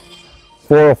do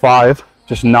 4 or 5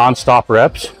 just non-stop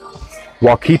reps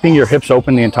while keeping your hips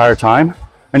open the entire time,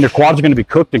 and your quads are going to be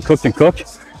cooked and cooked and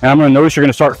cooked, and I'm going to notice you're going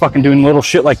to start fucking doing little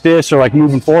shit like this or like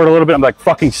moving forward a little bit. I'm like,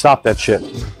 fucking stop that shit,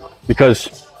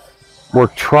 because we're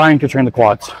trying to train the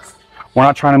quads. We're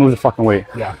not trying to move the fucking weight.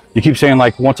 Yeah. You keep saying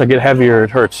like, once I get heavier,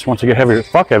 it hurts. Once I get heavier,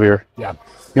 fuck heavier. Yeah.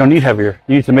 You don't need heavier.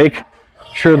 You need to make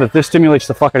sure that this stimulates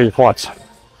the fuck out of your quads.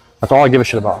 That's all I give a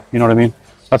shit about. You know what I mean?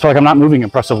 That's why like I'm not moving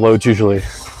impressive loads usually.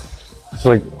 It's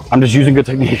like I'm just using good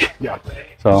technique. Yeah.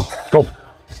 So Cool.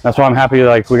 that's why I'm happy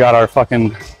like we got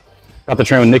to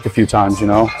train with Nick a few times, you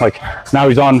know? Like now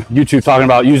he's on YouTube talking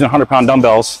about using 100-pound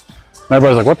dumbbells. And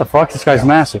everybody's like, what the fuck? This guy's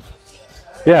massive.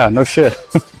 Yeah, no shit.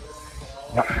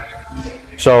 Yeah.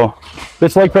 So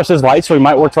this leg press is light, so we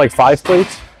might work to like 5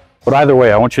 plates. But either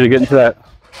way, I want you to get into that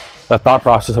thought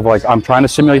process of like, I'm trying to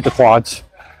simulate the quads.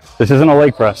 This isn't a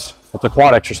leg press. It's a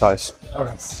quad exercise.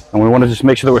 Okay. And we want to just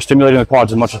make sure that we're stimulating the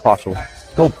quads as much as possible.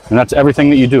 Cool. And that's everything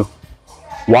that you do.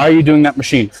 Why are you doing that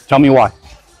machine? Tell me why.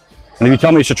 And if you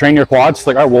tell me you should train your quads, it's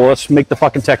like, all right, well, let's make the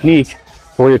fucking technique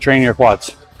for where you're training your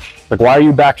quads. Like, why are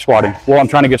you back squatting? Well, I'm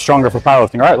trying to get stronger for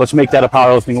powerlifting. All right, let's make that a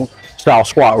powerlifting style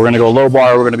squat. We're going to go low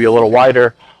bar. We're going to be a little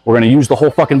wider. We're going to use the whole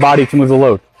fucking body to move the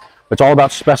load. It's all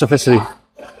about specificity.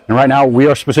 And right now, we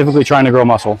are specifically trying to grow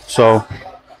muscle. So,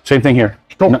 same thing here.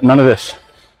 None of this.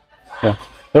 Yeah.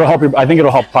 It'll help you. I think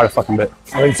it'll help quite a fucking bit.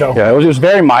 I think so. Yeah, it was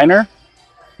very minor,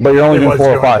 but you're only doing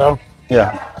 4 or 5. Though.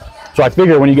 Yeah. So I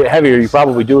figure when you get heavier, you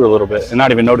probably do it a little bit and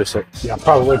not even notice it. Yeah,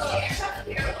 probably.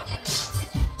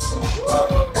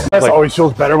 That always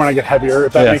feels better when I get heavier.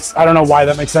 If that makes, I don't know why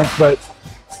that makes sense, but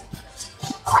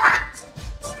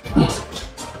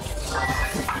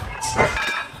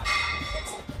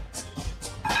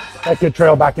that could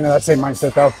trail back into that same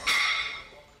mindset though.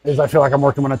 Is I feel like I'm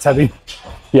working when it's heavy.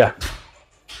 Yeah.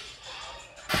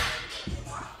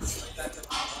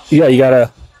 Yeah, you gotta,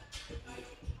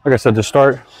 like I said, to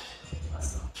start,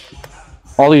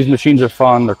 all these machines are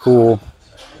fun, they're cool.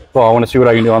 Well, I want to see what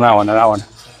I can do on that one and that one.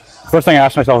 First thing I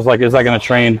asked myself was like, is that going to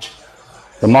train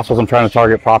the muscles I'm trying to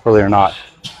target properly or not?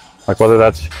 Like whether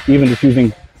that's even just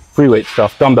using free weight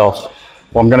stuff, dumbbells.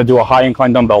 Well, I'm going to do a high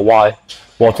incline dumbbell. Why?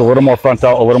 Well, it's a little more front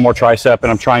delt, a little more tricep,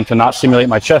 and I'm trying to not stimulate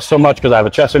my chest so much because I have a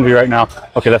chest injury right now.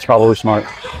 Okay, that's probably smart.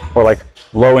 Or like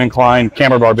low incline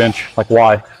camera bar bench. Like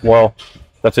why? Well,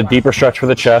 that's a deeper stretch for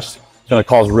the chest. It's going to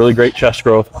cause really great chest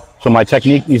growth. So my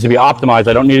technique needs to be optimized.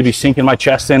 I don't need to be sinking my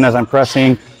chest in as I'm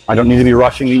pressing. I don't need to be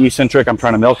rushing the eccentric. I'm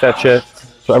trying to milk that shit.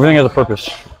 So everything has a purpose.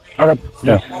 Okay.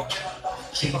 Yeah.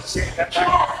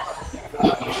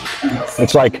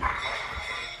 It's like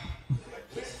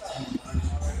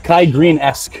Kai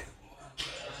Green-esque.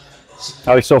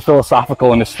 How he's so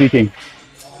philosophical in his speaking,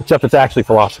 except it's actually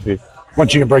philosophy.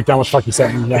 Once you can break down what the fuck he's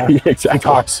saying, yeah, Yeah, exactly. He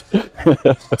talks.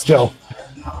 Still,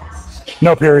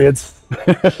 no periods,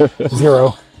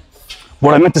 0.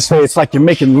 What I meant to say, it's like you're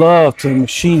making love to the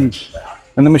machine,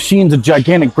 and the machine's a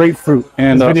gigantic grapefruit.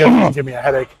 And this video doesn't give me a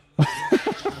headache.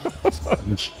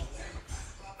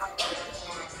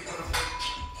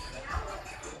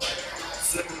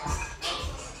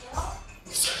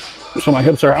 So my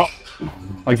hips are out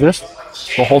like this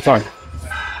the whole time.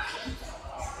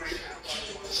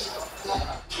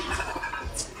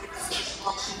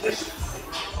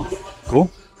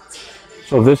 Cool.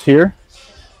 So this here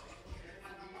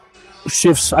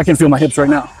shifts. I can feel my hips right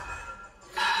now.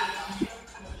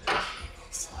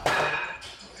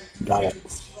 Got it.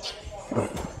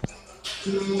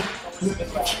 Do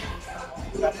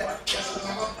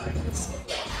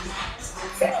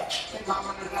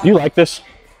you like this?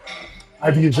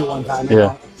 I've used it one time.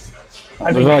 Yeah.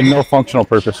 I There's mean, like no functional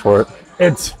purpose for it.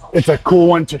 it's a cool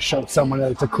one to show someone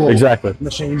that it's a cool Exactly.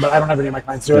 machine, but I don't have any of my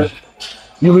clients do it.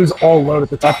 You lose all load at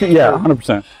the top. Yeah,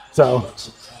 100%. So,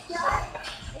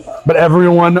 but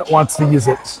everyone wants to use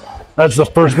it. That's the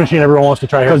first machine everyone wants to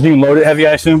try. Because you can load it heavy,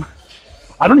 I assume?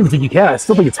 I don't even think you can. I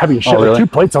still think it's heavy as shit. Oh, really? Like 2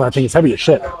 plates on that thing is heavy as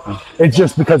shit. It's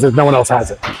just because no one else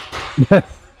has it.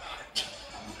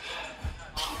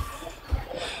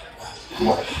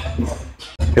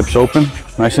 Hips open,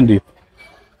 nice and deep.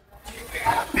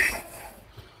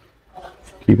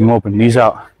 Keep them open. Knees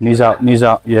out, knees out, knees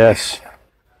out. Yes.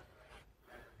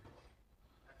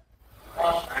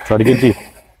 Try to get deep.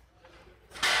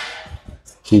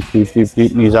 Deep, deep, deep,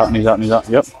 deep. Knees out, knees out, knees out.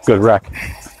 Yep. Good rack.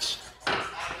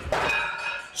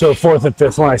 So 4th and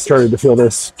 5th when I started to feel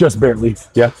this, just barely.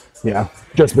 Yeah. Yeah,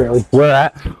 just barely. Where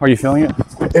at? Are you feeling it?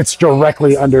 It's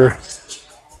directly under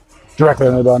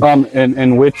the bone.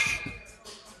 In which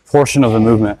portion of the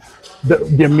movement?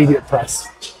 The immediate press.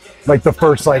 Like the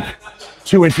first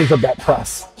 2 inches of that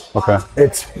press. Okay.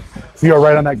 It's, you're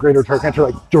right on that greater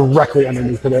trochanter, like directly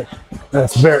underneath of it. And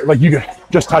it's very, like you can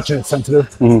just touch it, it's sensitive.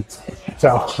 Mm-hmm.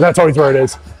 So that's always where it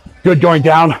is. Good going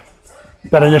down.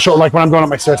 That initial, like when I'm going up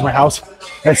my stairs to my house,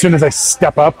 as soon as I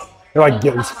step up, it like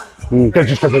gives.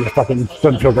 Because it fucking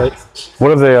doesn't feel great. What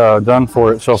have they done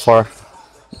for it so far?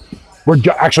 We're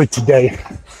actually today,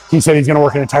 he said he's going to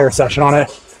work an entire session on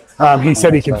it. He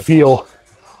said he can feel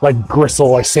like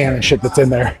gristle, like sand and shit that's in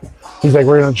there. He's like,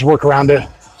 we're going to just work around it.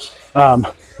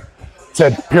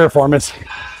 Said piriformis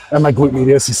and my glute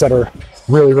medius, he said, are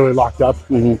really, really locked up.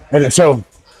 And so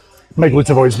my glutes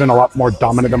have always been a lot more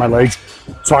dominant than my legs.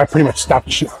 So I pretty much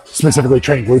stopped specifically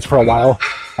training glutes for a while.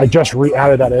 I just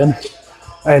re-added that in.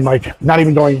 And not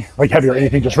even going heavy or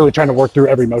anything, just really trying to work through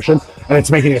every motion, and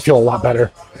it's making it feel a lot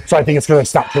better. So I think it's gonna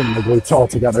stop training the glutes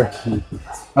altogether.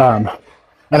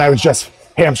 And I was just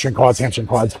hamstring quads.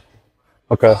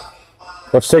 Okay.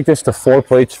 Let's take this to 4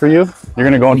 plates for you. You're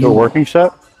gonna go into a working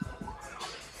set.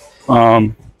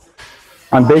 I'm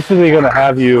basically gonna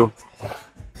have you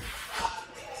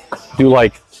do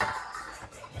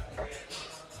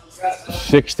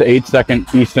 6 to 8 second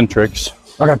eccentrics.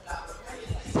 Okay.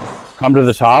 Come to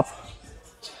the top,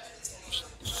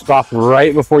 stop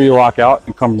right before you lock out,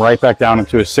 and come right back down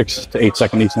into a 6 to 8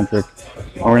 second eccentric.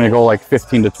 And we're gonna go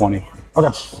 15 to 20.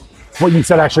 Okay. What you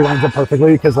said actually lines up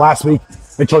perfectly, because last week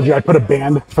I told you I put a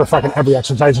band for fucking every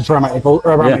exercise just around my ankle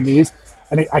or around my knees,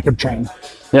 and I could train.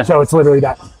 Yeah. So it's literally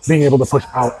that, being able to push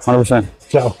out. 100%.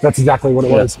 So that's exactly what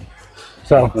it was.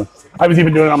 So I was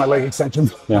even doing it on my leg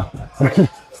extensions. Yeah.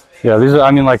 Yeah, these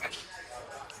are,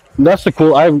 that's the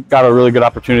cool, I got a really good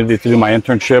opportunity to do my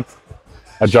internship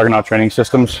at Juggernaut Training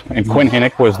Systems, and Quinn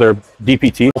Hinnick was their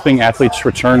DPT, helping athletes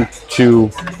return to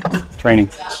training.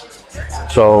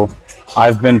 So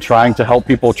I've been trying to help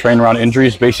people train around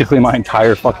injuries basically my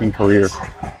entire fucking career.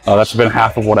 That's been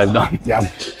half of what I've done. Yeah.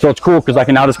 So it's cool because I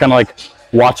can now just kind of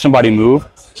watch somebody move.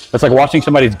 It's like watching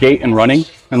somebody's gait and running.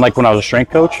 And when I was a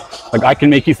strength coach, I can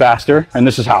make you faster, and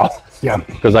this is how. Yeah.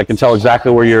 Because I can tell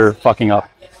exactly where you're fucking up.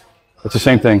 It's the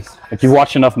same thing. You've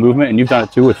watched enough movement, and you've done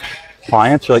it too with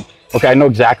clients. You're like, okay, I know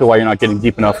exactly why you're not getting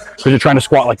deep enough, because you're trying to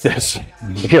squat like this.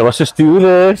 Here, let's just do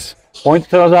this. Point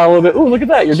the toes out a little bit. Ooh, look at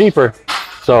that, you're deeper.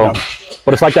 So,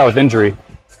 but it's like that with injury.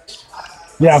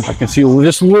 Yeah. I can see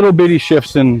just little bitty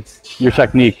shifts in your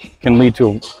technique can lead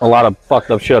to a lot of fucked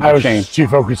up shit. I was too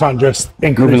focused on just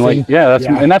increasing.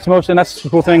 And that's the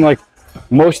cool thing.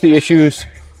 Most of the issues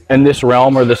in this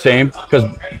realm are the same, because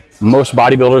most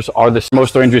bodybuilders are most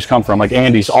of their injuries come from.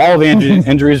 Andy's, all of Andy's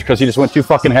injuries because he just went too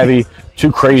fucking heavy,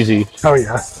 too crazy. Oh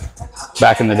yeah.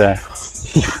 Back in the day.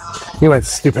 He went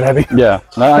stupid heavy. Yeah.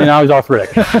 Now he's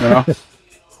arthritic.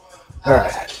 All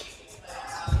right.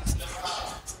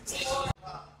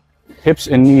 Hips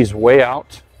and knees way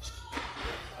out.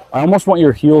 I almost want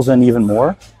your heels in even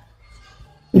more.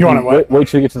 You want to wait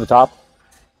till you get to the top.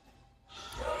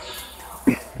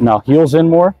 Now heels in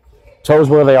more. Toes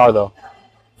where they are though.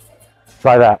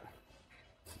 Try that.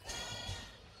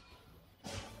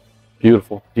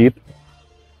 Beautiful. Deep.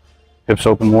 Hips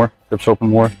open more. Hips open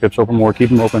more. Hips open more. Keep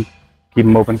them open. Keep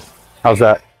them open. How's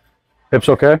that? Hips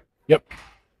okay? Yep.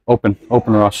 Open.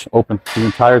 Open, Ross. Open the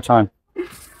entire time.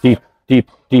 Deep, deep,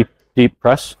 deep, deep.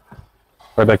 Press.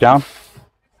 Right back down.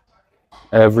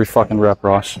 Every fucking rep,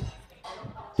 Ross.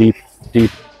 Deep,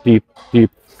 deep, deep,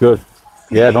 deep. Good.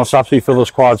 Yeah, don't stop till you feel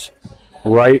those quads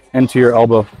right into your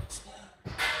elbow.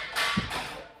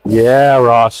 Yeah,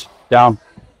 Ross. Down.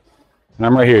 And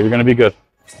I'm right here. You're going to be good.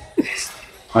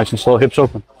 Nice and slow. Hips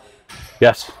open.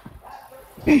 Yes.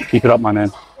 Keep it up, my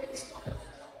man.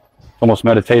 Almost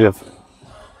meditative.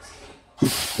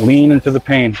 Lean into the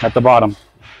pain at the bottom.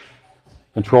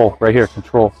 Control, right here,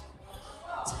 control.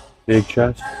 Big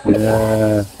chest.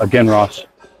 Yeah. Again, Ross.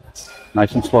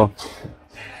 Nice and slow.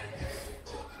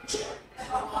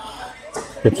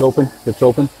 Hips open, hips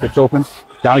open, hips open.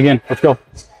 Down again, let's go.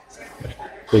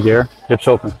 Big air, hips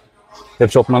open.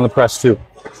 Hips open on the press too.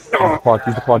 Use the quad,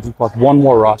 use the quad, use the quad. One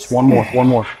more, Ross, one more, one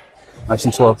more. Nice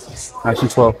and slow, nice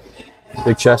and slow.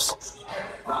 Big chest.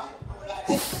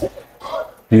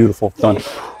 Beautiful, done.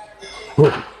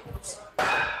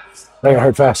 That got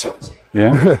hurt fast.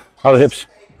 Yeah? How are the hips?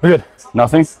 We're good.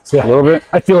 Nothing? Yeah. A little bit?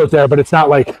 I feel it there, but it's not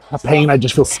like a pain. I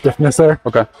just feel stiffness there.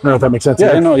 Okay. I don't know if that makes sense.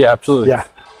 Yeah, either. no, yeah, absolutely. Yeah.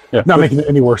 Yeah. Not making it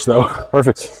any worse though.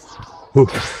 Perfect. Ooh.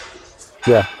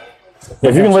 Yeah.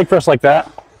 If you can leg press like that,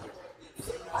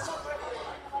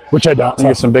 Which I don't. you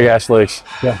get some big ass legs.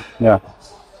 Yeah. Yeah.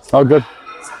 Oh, good.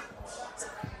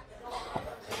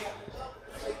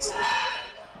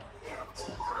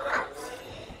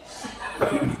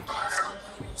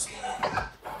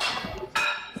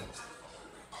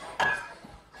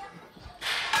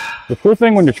 The cool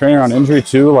thing when you're training on injury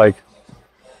too, like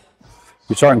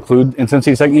you start to include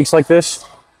intensity techniques like this,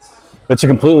 it's a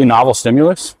completely novel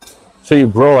stimulus. So you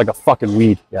grow like a fucking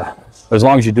weed. Yeah. As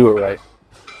long as you do it right.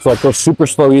 So like those super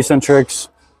slow eccentrics,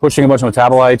 pushing a bunch of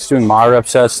metabolites, doing my-rep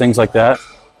sets, things like that.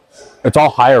 It's all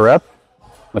higher rep,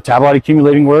 metabolite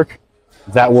accumulating work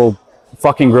that will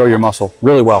fucking grow your muscle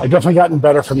really well. I've definitely gotten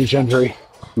better from each injury.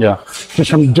 Yeah.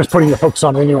 Just from putting the focus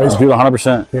on it anyways. Dude,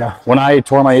 100%. Yeah. When I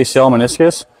tore my ACL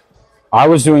meniscus, I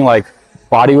was doing like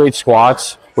bodyweight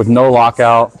squats with no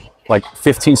lockout, like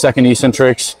 15-second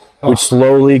eccentrics. We'd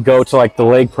slowly go to like the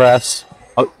leg press,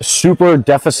 super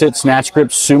deficit snatch grip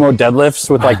sumo deadlifts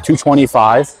with like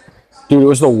 225. Dude, it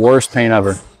was the worst pain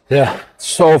ever. Yeah.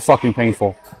 So fucking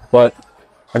painful, but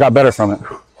I got better from it.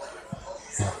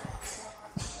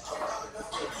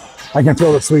 I can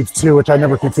feel the sweeps too, which I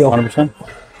never can feel. 100%.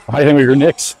 How do you think with your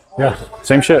nicks? Yeah.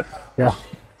 Same shit. Yeah.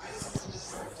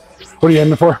 What are you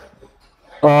aiming for?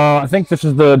 I think this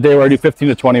is the day where I do 15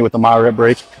 to 20 with the mile rep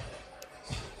break.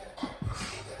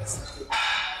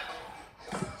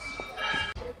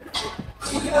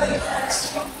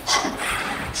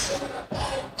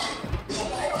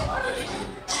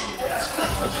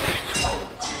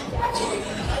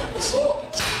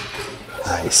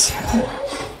 Nice.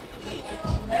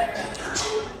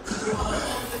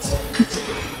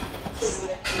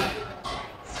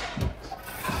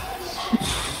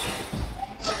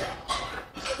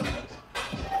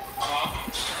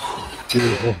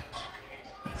 Beautiful.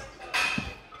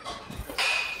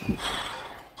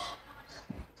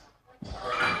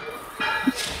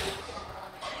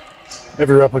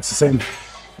 Every rep looks the same.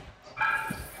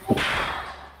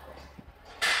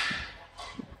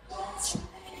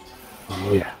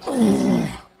 Oh, yeah.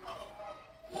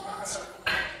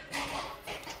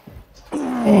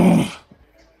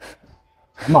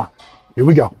 Come on. Here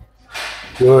we go.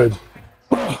 Good.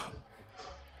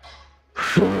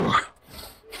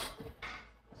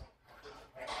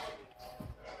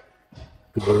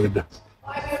 Good.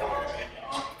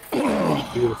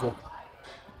 Beautiful.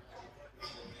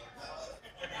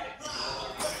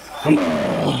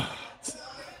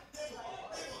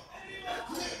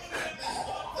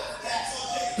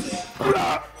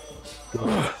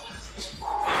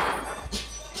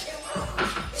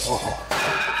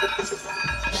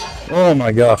 Oh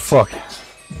my God, fuck.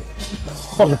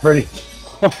 Fucking pretty.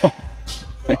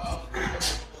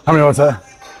 How many was that?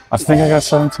 I think I got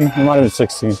 17. It might have been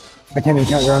 16. I can't even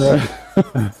count your own rep.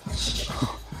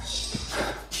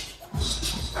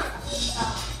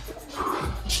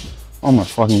 Oh my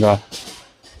fucking God.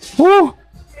 Woo! Like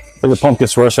the pump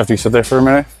gets worse after you sit there for a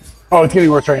minute. Oh, it's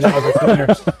getting worse right now.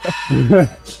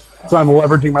 So I'm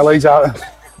leveraging my legs out.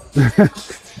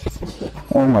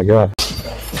 Oh my God.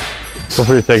 Feel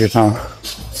free to take your time.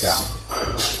 Yeah.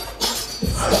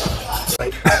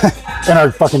 In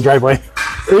our fucking driveway.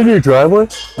 In your driveway? I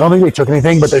don't think they took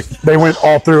anything, but they went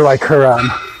all through like her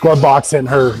glove box and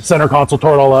her center console,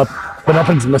 tore it all up. But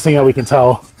nothing's missing that we can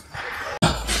tell.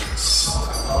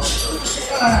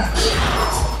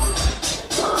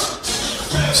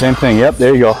 Same thing. Yep,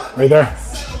 there you go. Right there.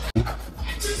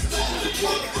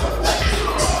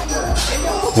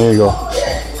 There you go.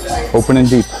 Open and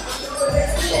deep.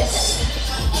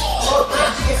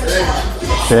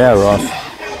 Yeah, Ross.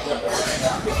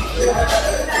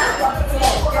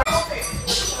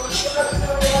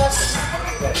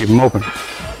 Keep them open.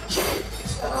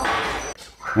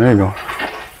 There you go.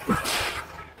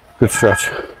 Good stretch.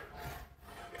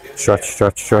 Stretch,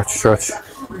 stretch, stretch, stretch.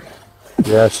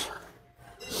 Yes.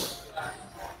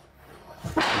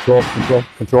 Control, control,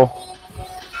 control.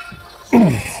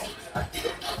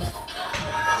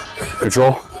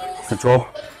 Control. Control,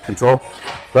 control,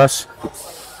 press.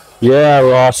 Yeah,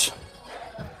 Ross.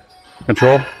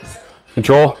 Control,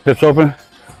 control, hips open,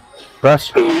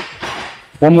 press.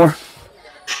 One more.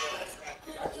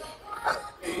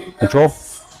 Control,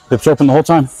 hips open the whole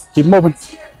time. Keep them open.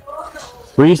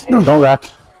 Breathe, don't rack.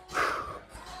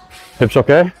 Hips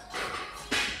okay?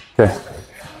 Okay.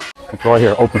 Control right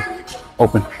here, open,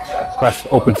 open, press,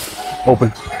 open, open.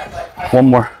 One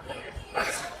more.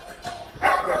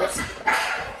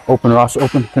 Open, Ross,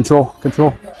 open, control,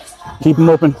 control. Keep them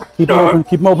open, keep them open,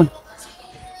 keep them open.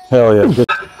 Hell yeah, good,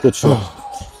 good shit.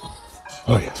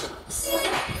 Oh yeah.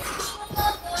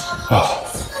 Oh,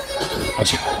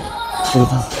 that's it.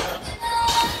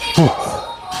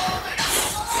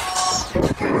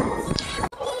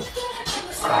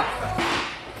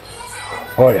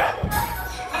 Oh yeah.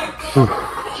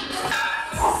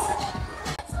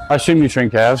 I assume you train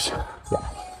calves. Yeah.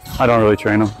 I don't really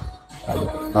train them.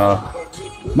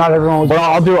 Not everyone. But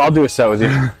I'll do a set with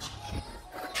you.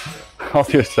 I'll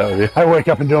do a set with you. I wake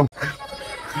up and do them.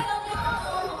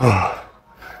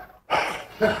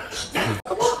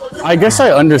 I guess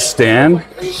I understand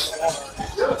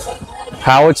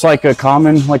how it's like a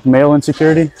common like male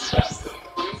insecurity.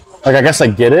 Like I guess I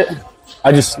get it.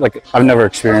 I just like I've never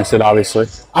experienced it obviously.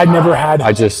 I never had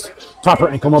I just proper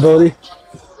ankle mobility.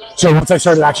 So once I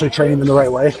started actually training them the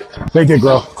right way, they did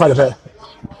grow quite a bit.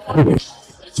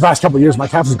 The past couple of years, my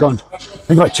calf has grown, I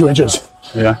think like 2 inches.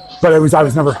 yeah. But I was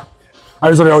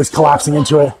literally always collapsing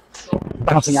into it,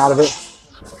 bouncing out of it.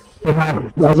 I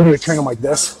was literally training them like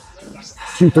this.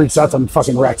 2-3 sets, I'm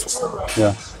fucking wrecked.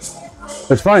 Yeah.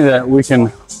 It's funny that we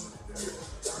can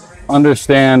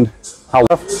understand how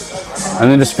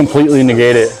and then just completely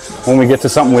negate it when we get to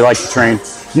something we like to train.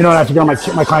 You know what I have to go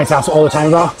to my client's house all the time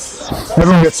about?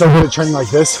 Everyone gets so good at training like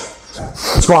this.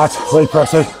 Squats, leg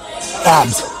presses,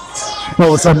 abs. And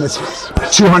all of a sudden it's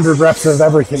 200 reps of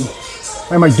everything.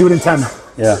 I'm like, do it in 10.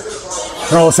 Yeah.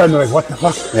 And all of a sudden they're like, what the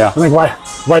fuck? Yeah. I'm like,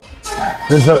 why?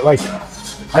 There's like,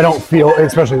 I don't feel,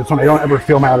 especially this one, I don't ever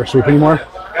feel my outer sweep anymore.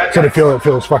 So to feel it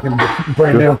feels fucking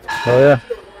brand new. Oh yeah.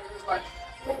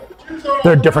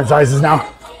 They're different sizes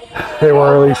now. They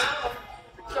were at least.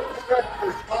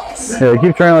 Yeah,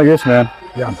 keep training like this, man.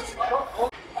 Yeah.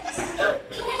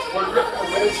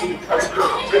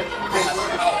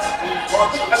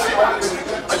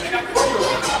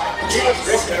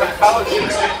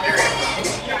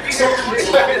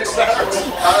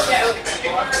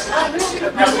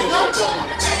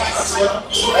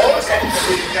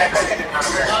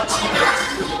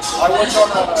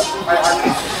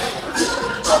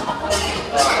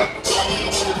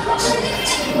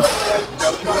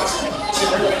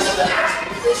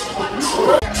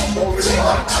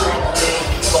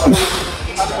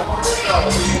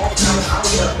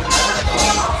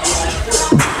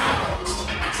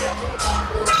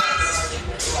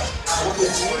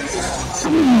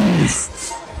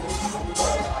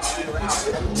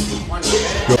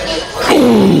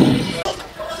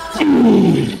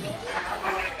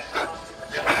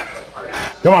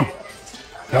 Come on.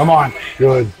 Come on.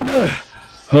 Good.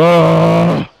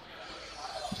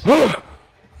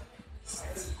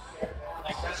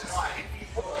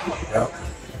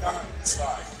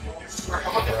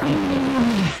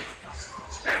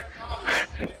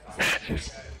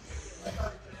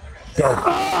 Go.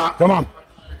 Come on.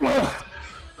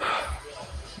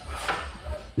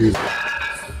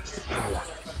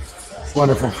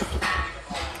 Wonderful.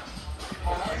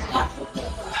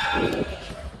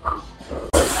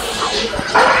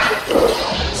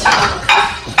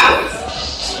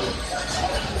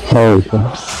 Holy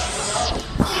cow.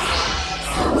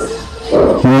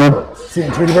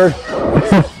 Seeing Tweety Bird?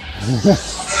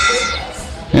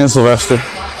 And Sylvester.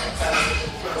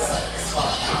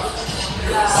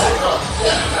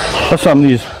 That's something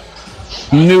these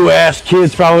new ass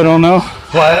kids probably don't know.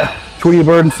 What? Tweety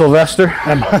Bird and Sylvester.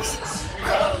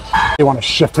 They want to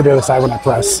shift to the other side when I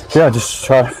press. Yeah, just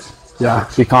try. Yeah.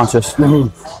 Be conscious.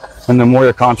 Mm-hmm. And the more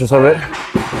you're conscious of it,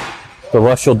 the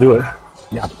less you'll do it.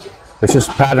 Yeah. It's just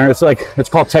pattern. It's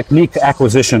called technique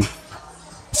acquisition.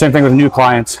 Same thing with new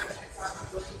clients.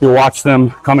 You watch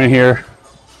them come in here,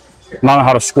 not know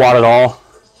how to squat at all,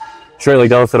 straight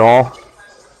leg deadlift at all.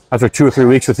 After 2 or 3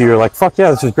 weeks with you, you're like, fuck yeah,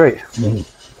 this is great. Mm-hmm.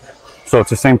 So it's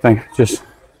the same thing. Just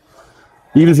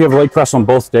even if you have a leg press on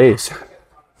both days,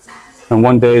 and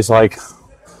one day is like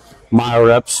mile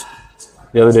reps,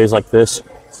 the other day is like this.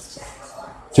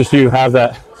 Just so you have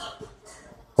that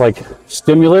like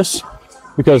stimulus,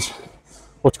 because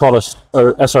what's called a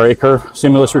SRA curve,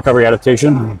 stimulus recovery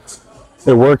adaptation.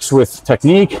 It works with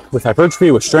technique, with hypertrophy,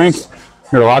 with strength,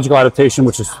 neurological adaptation,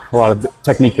 which is a lot of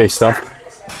technique-based stuff.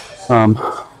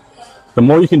 the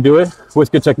more you can do it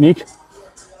with good technique,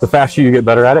 the faster you get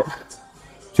better at it,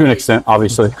 to an extent,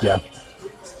 obviously. Yeah.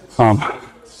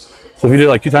 So if you do it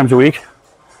like 2 times a week,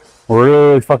 we're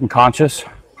really fucking conscious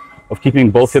of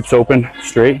keeping both hips open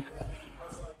straight.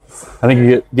 I think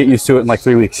you get used to it in like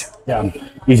 3 weeks. Yeah.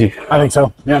 Easy. I think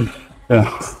so. Yeah.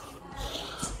 Yeah.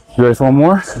 You ready for one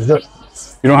more? Let's do it.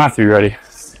 You don't have to be ready.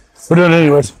 We're doing it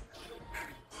anyways.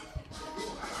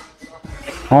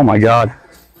 Oh my God.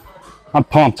 I'm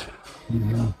pumped.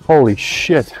 Holy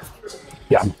shit.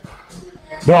 Yeah.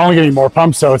 They're only getting more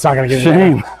pumps, so it's not going to get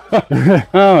any Shame.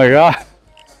 Oh my God.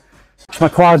 My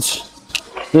quads.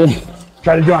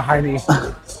 Try to do a high knee.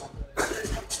 It's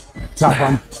not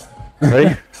fun.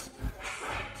 Ready?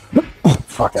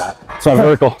 Fuck that. It's not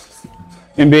vertical.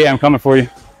 NBA, I'm coming for you.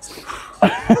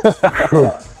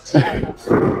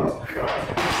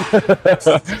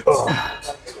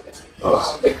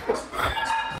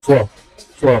 Slow.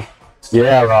 Slow.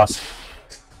 Yeah, Ross.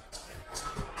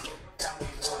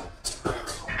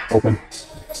 Open.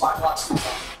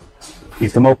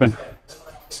 Keep them open.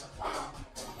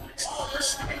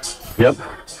 Yep.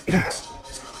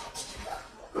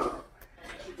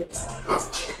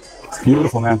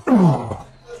 Beautiful, man.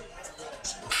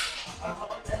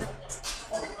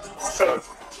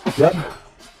 Yep.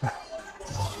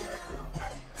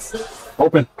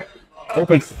 Open.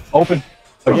 Open. Open.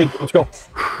 Again, let's go.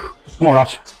 Come on,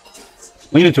 Ross.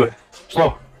 Lean into it.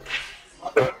 Slow.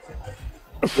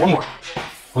 One more.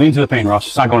 Lean to the pain, Ross.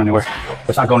 It's not going anywhere.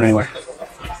 It's not going anywhere.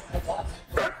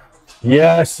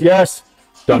 Yes, yes.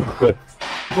 Done. Good.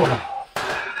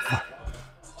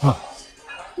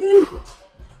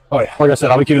 Oh yeah. Like I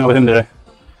said, I'll be keeping up with him today.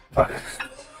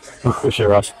 Good shit,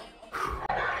 Ross.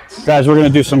 Guys, we're gonna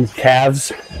do some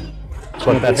calves.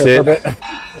 But that's it.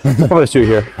 Probably let's do it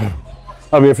here.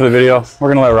 That'll be it for the video. We're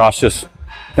gonna let Ross just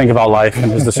think about life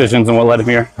and his decisions and what led him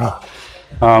here.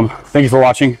 Thank you for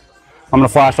watching. I'm gonna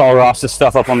flash all Ross's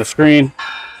stuff up on the screen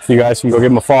so you guys can go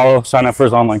give him a follow, sign up for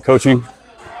his online coaching.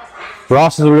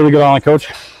 Ross is a really good online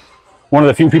coach. One of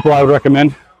the few people I would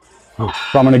recommend. So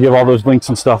I'm gonna give all those links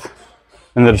and stuff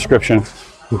in the description.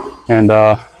 And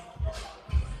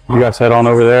you guys head on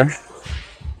over there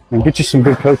and get you some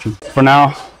good coaching. For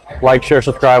now, like, share,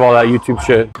 subscribe, all that YouTube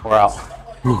shit. We're out.